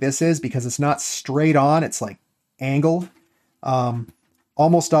perspective, like this is, because it's not straight on, it's like angled.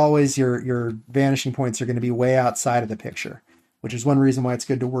 Almost always your vanishing points are going to be way outside of the picture, which is one reason why it's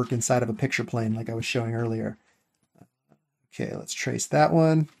good to work inside of a picture plane like I was showing earlier. Okay, let's trace that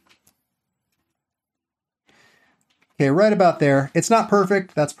one. Okay, right about there. It's not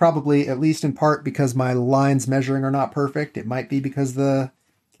perfect. That's probably at least in part because my lines measuring are not perfect. It might be because the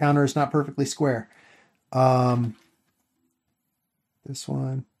counter is not perfectly square. This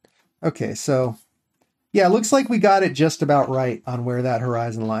one. Okay, so yeah, it looks like we got it just about right on where that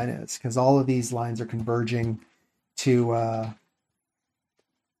horizon line is, because all of these lines are converging to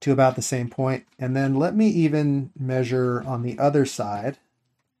about the same point. And then let me even measure on the other side.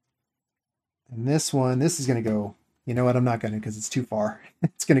 And this one, this is going to go, you know what, I'm not going to, because it's too far.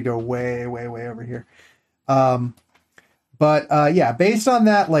 It's going to go way, way, way over here. Yeah, based on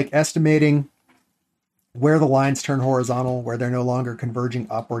that, like estimating where the lines turn horizontal, where they're no longer converging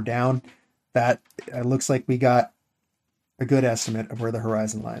up or down, that it looks like we got a good estimate of where the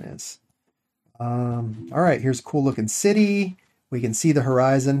horizon line is. All right, here's a cool looking city. We can see the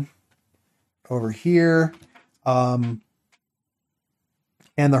horizon over here. And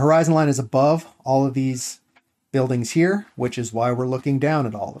the horizon line is above all of these buildings here, which is why we're looking down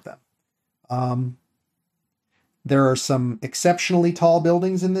at all of them. There are some exceptionally tall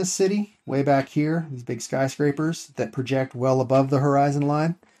buildings in this city, way back here, these big skyscrapers that project well above the horizon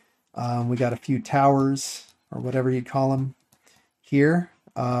line. We got a few towers, or whatever you'd call them, here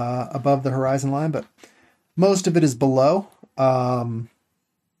above the horizon line, but most of it is below. And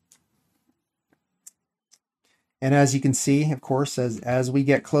as you can see, of course, as we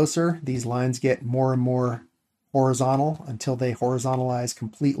get closer, these lines get more and more horizontal until they horizontalize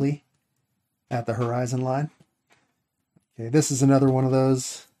completely at the horizon line. Okay, this is another one of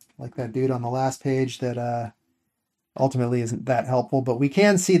those, like that dude on the last page, that ultimately isn't that helpful, but we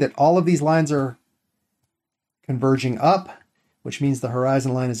can see that all of these lines are converging up, which means the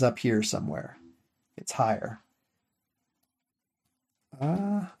horizon line is up here somewhere. It's higher.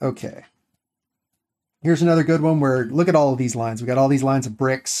 Okay. Here's another good one where, look at all of these lines. We got all these lines of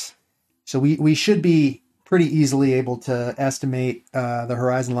bricks. So we should be pretty easily able to estimate the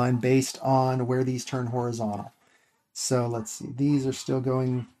horizon line based on where these turn horizontal. So let's see. These are still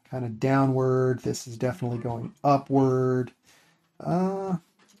going kind of downward. This is definitely going upward.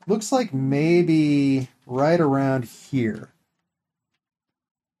 Looks like maybe right around here.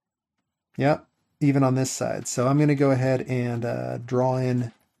 Yep, even on this side. So I'm going to go ahead and draw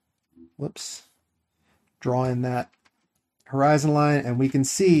in that horizon line, and we can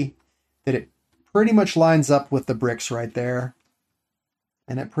see that it pretty much lines up with the bricks right there.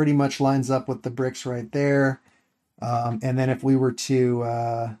 And it pretty much lines up with the bricks right there. And then if we were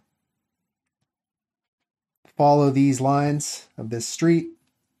to follow these lines of this street,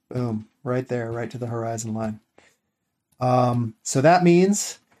 boom, right there, right to the horizon line. So that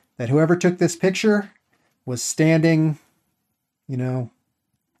means that whoever took this picture was standing,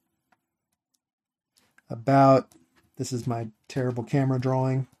 about, this is my terrible camera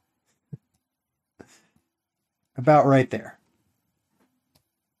drawing, about right there.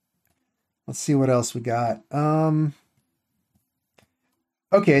 Let's see what else we got.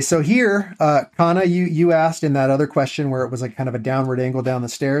 Okay, so here, Kana, you asked in that other question where it was like kind of a downward angle down the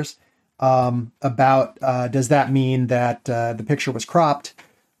stairs, about does that mean that the picture was cropped?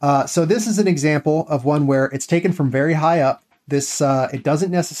 So this is an example of one where it's taken from very high up. This it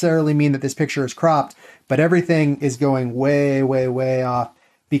doesn't necessarily mean that this picture is cropped, but everything is going way, way, way off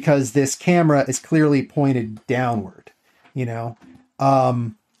because this camera is clearly pointed downward,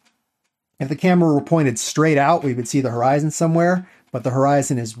 If the camera were pointed straight out, we would see the horizon somewhere, but the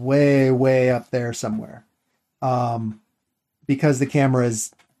horizon is way, way up there somewhere. Because the camera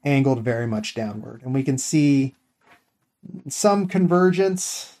is angled very much downward. And we can see some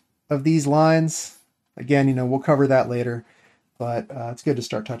convergence of these lines. Again, we'll cover that later, but it's good to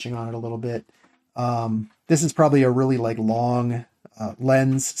start touching on it a little bit. This is probably a really long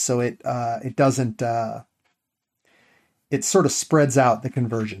lens, so it doesn't, it sort of spreads out the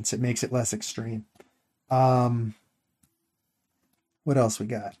convergence. It makes it less extreme. What else we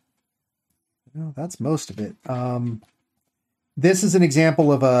got? That's most of it. This is an example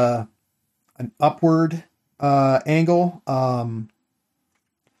of an upward angle.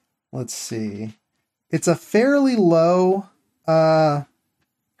 Let's see. It's a fairly low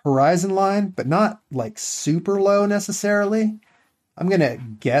horizon line, but not super low necessarily. I'm going to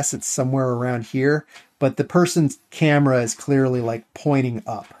guess it's somewhere around here, but the person's camera is clearly pointing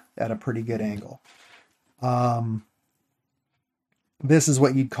up at a pretty good angle. This is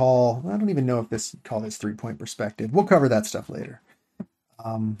what you'd call, I don't even know if you'd call this 3-point perspective. We'll cover that stuff later.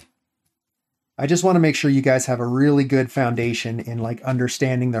 I just want to make sure you guys have a really good foundation in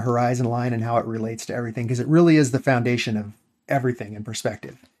understanding the horizon line and how it relates to everything, because it really is the foundation of everything in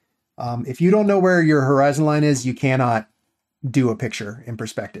perspective. If you don't know where your horizon line is, you cannot do a picture in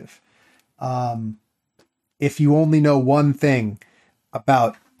perspective. If you only know one thing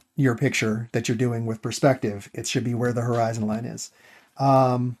about your picture that you're doing with perspective, it should be where the horizon line is.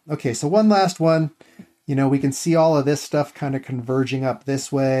 Okay, so one last one. We can see all of this stuff kind of converging up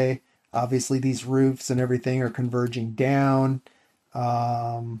this way. Obviously, these roofs and everything are converging down.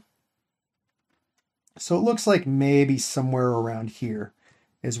 So it looks like maybe somewhere around here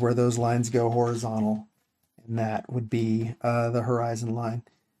is where those lines go horizontal. And that would be the horizon line,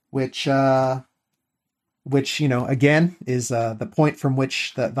 which again, is the point from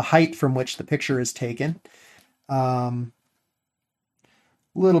which, the height from which the picture is taken. A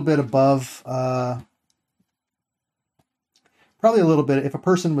little bit above, probably a little bit, if a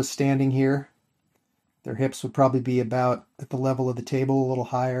person was standing here, their hips would probably be about at the level of the table, a little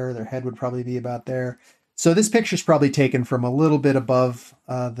higher. Their head would probably be about there. So this picture's probably taken from a little bit above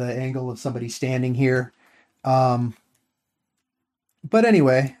the angle of somebody standing here. But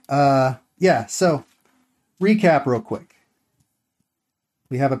anyway, yeah, so recap real quick.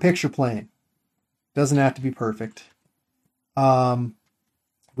 We have a picture plane. Doesn't have to be perfect.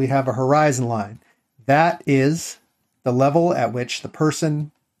 We have a horizon line. That is the level at which the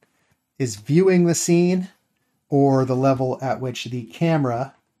person is viewing the scene, or the level at which the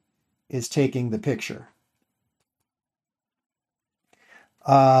camera is taking the picture.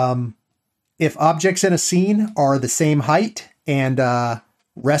 If objects in a scene are the same height and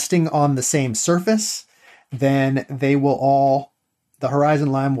resting on the same surface, then they will all, the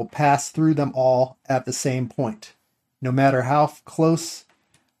horizon line will pass through them all at the same point, no matter how close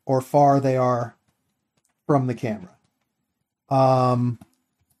or far they are from the camera.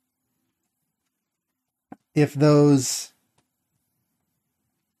 If those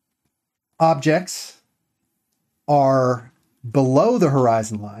objects are below the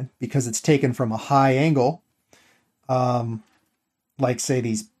horizon line because it's taken from a high angle, like say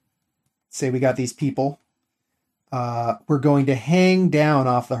we got these people, we're going to hang down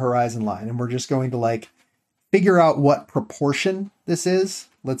off the horizon line, and we're just going to figure out what proportion this is.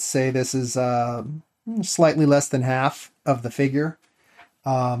 Let's say this is slightly less than half of the figure.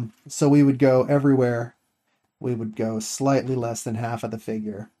 So we would go everywhere. We would go slightly less than half of the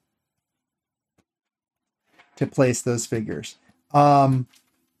figure to place those figures.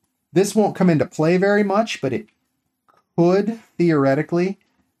 This won't come into play very much, but it could theoretically.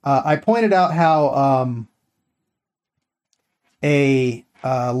 I pointed out how a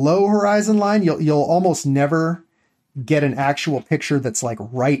low horizon line, you'll almost never get an actual picture that's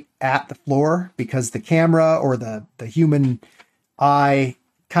right at the floor, because the camera or the human eye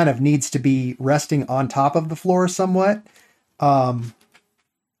kind of needs to be resting on top of the floor somewhat. But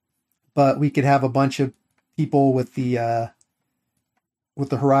we could have a bunch of people with the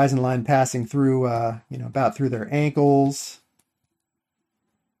horizon line passing through, about through their ankles.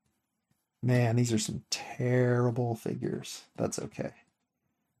 Man, these are some terrible figures. That's okay.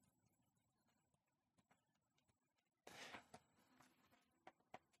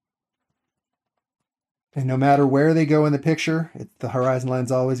 And no matter where they go in the picture, the horizon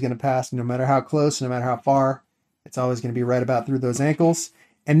line's always going to pass. No matter how close, no matter how far, it's always going to be right about through those ankles.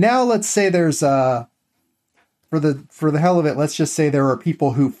 And now let's say there's, for the hell of it, let's just say there are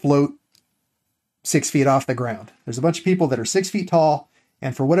people who float 6 feet off the ground. There's a bunch of people that are 6 feet tall,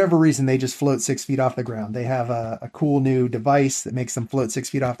 and for whatever reason, they just float 6 feet off the ground. They have a cool new device that makes them float 6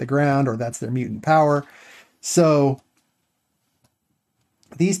 feet off the ground, or that's their mutant power. So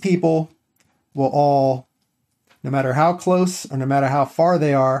these people will all, no matter how close or no matter how far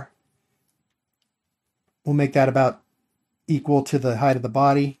they are, we'll make that about equal to the height of the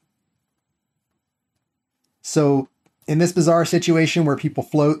body. So in this bizarre situation where people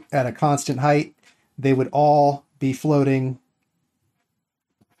float at a constant height, they would all be floating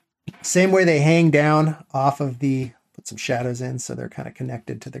same way they hang down off of the, put some shadows in so they're kind of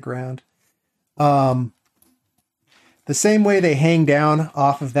connected to the ground. The same way they hang down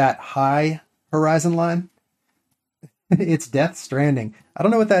off of that high horizon line. It's Death Stranding. I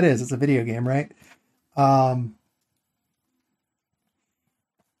don't know what that is. It's a video game, right?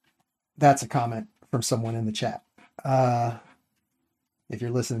 That's a comment from someone in the chat. If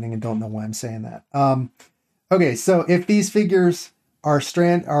you're listening and don't know why I'm saying that. Okay, so if these figures are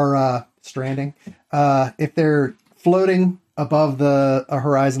stranding, if they're floating above the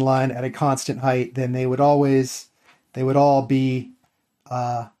horizon line at a constant height, then they would all be,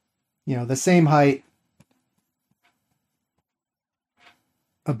 the same height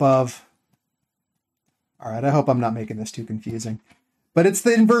above. All right, I hope I'm not making this too confusing, but it's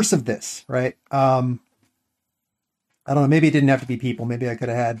the inverse of this, right? I don't know. Maybe it didn't have to be people. Maybe I could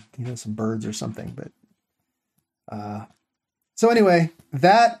have had, some birds or something, but, so anyway,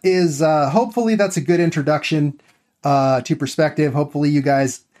 that is, hopefully that's a good introduction, to perspective. Hopefully you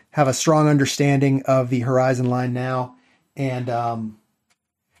guys have a strong understanding of the horizon line now, and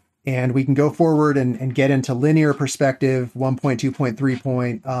we can go forward and get into linear perspective, 1 point, 2 point, 3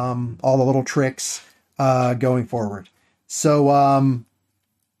 point, all the little tricks, going forward. So,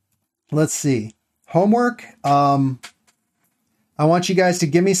 let's see. Homework. I want you guys to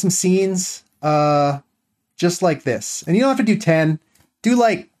give me some scenes, just like this. And you don't have to do 10, do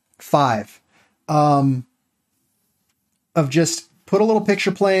like 5, of just put a little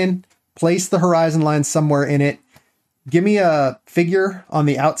picture plane, place the horizon line somewhere in it. Give me a figure on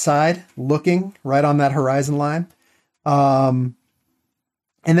the outside looking right on that horizon line. And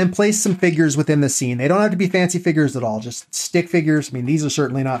then place some figures within the scene. They don't have to be fancy figures at all, just stick figures. I mean, these are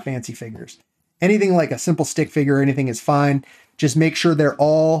certainly not fancy figures. Anything like a simple stick figure or anything is fine. Just make sure they're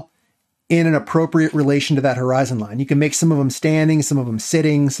all in an appropriate relation to that horizon line. You can make some of them standing, some of them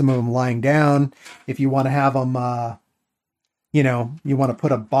sitting, some of them lying down. If you want to have them, you want to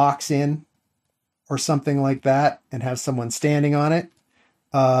put a box in or something like that and have someone standing on it.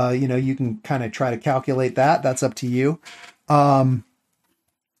 You can kind of try to calculate that. That's up to you. But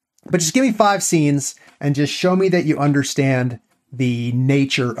just give me 5 scenes and just show me that you understand the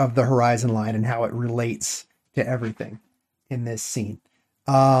nature of the horizon line and how it relates to everything in this scene.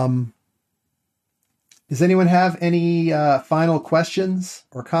 Does anyone have any final questions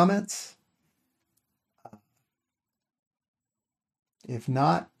or comments? If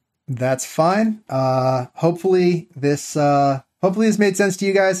not, that's fine. Hopefully this made sense to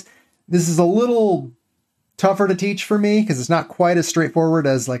you guys. This is a little tougher to teach for me because it's not quite as straightforward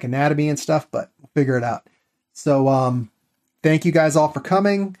as like anatomy and stuff, but we'll figure it out. So thank you guys all for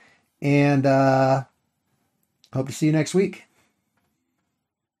coming, and hope to see you next week.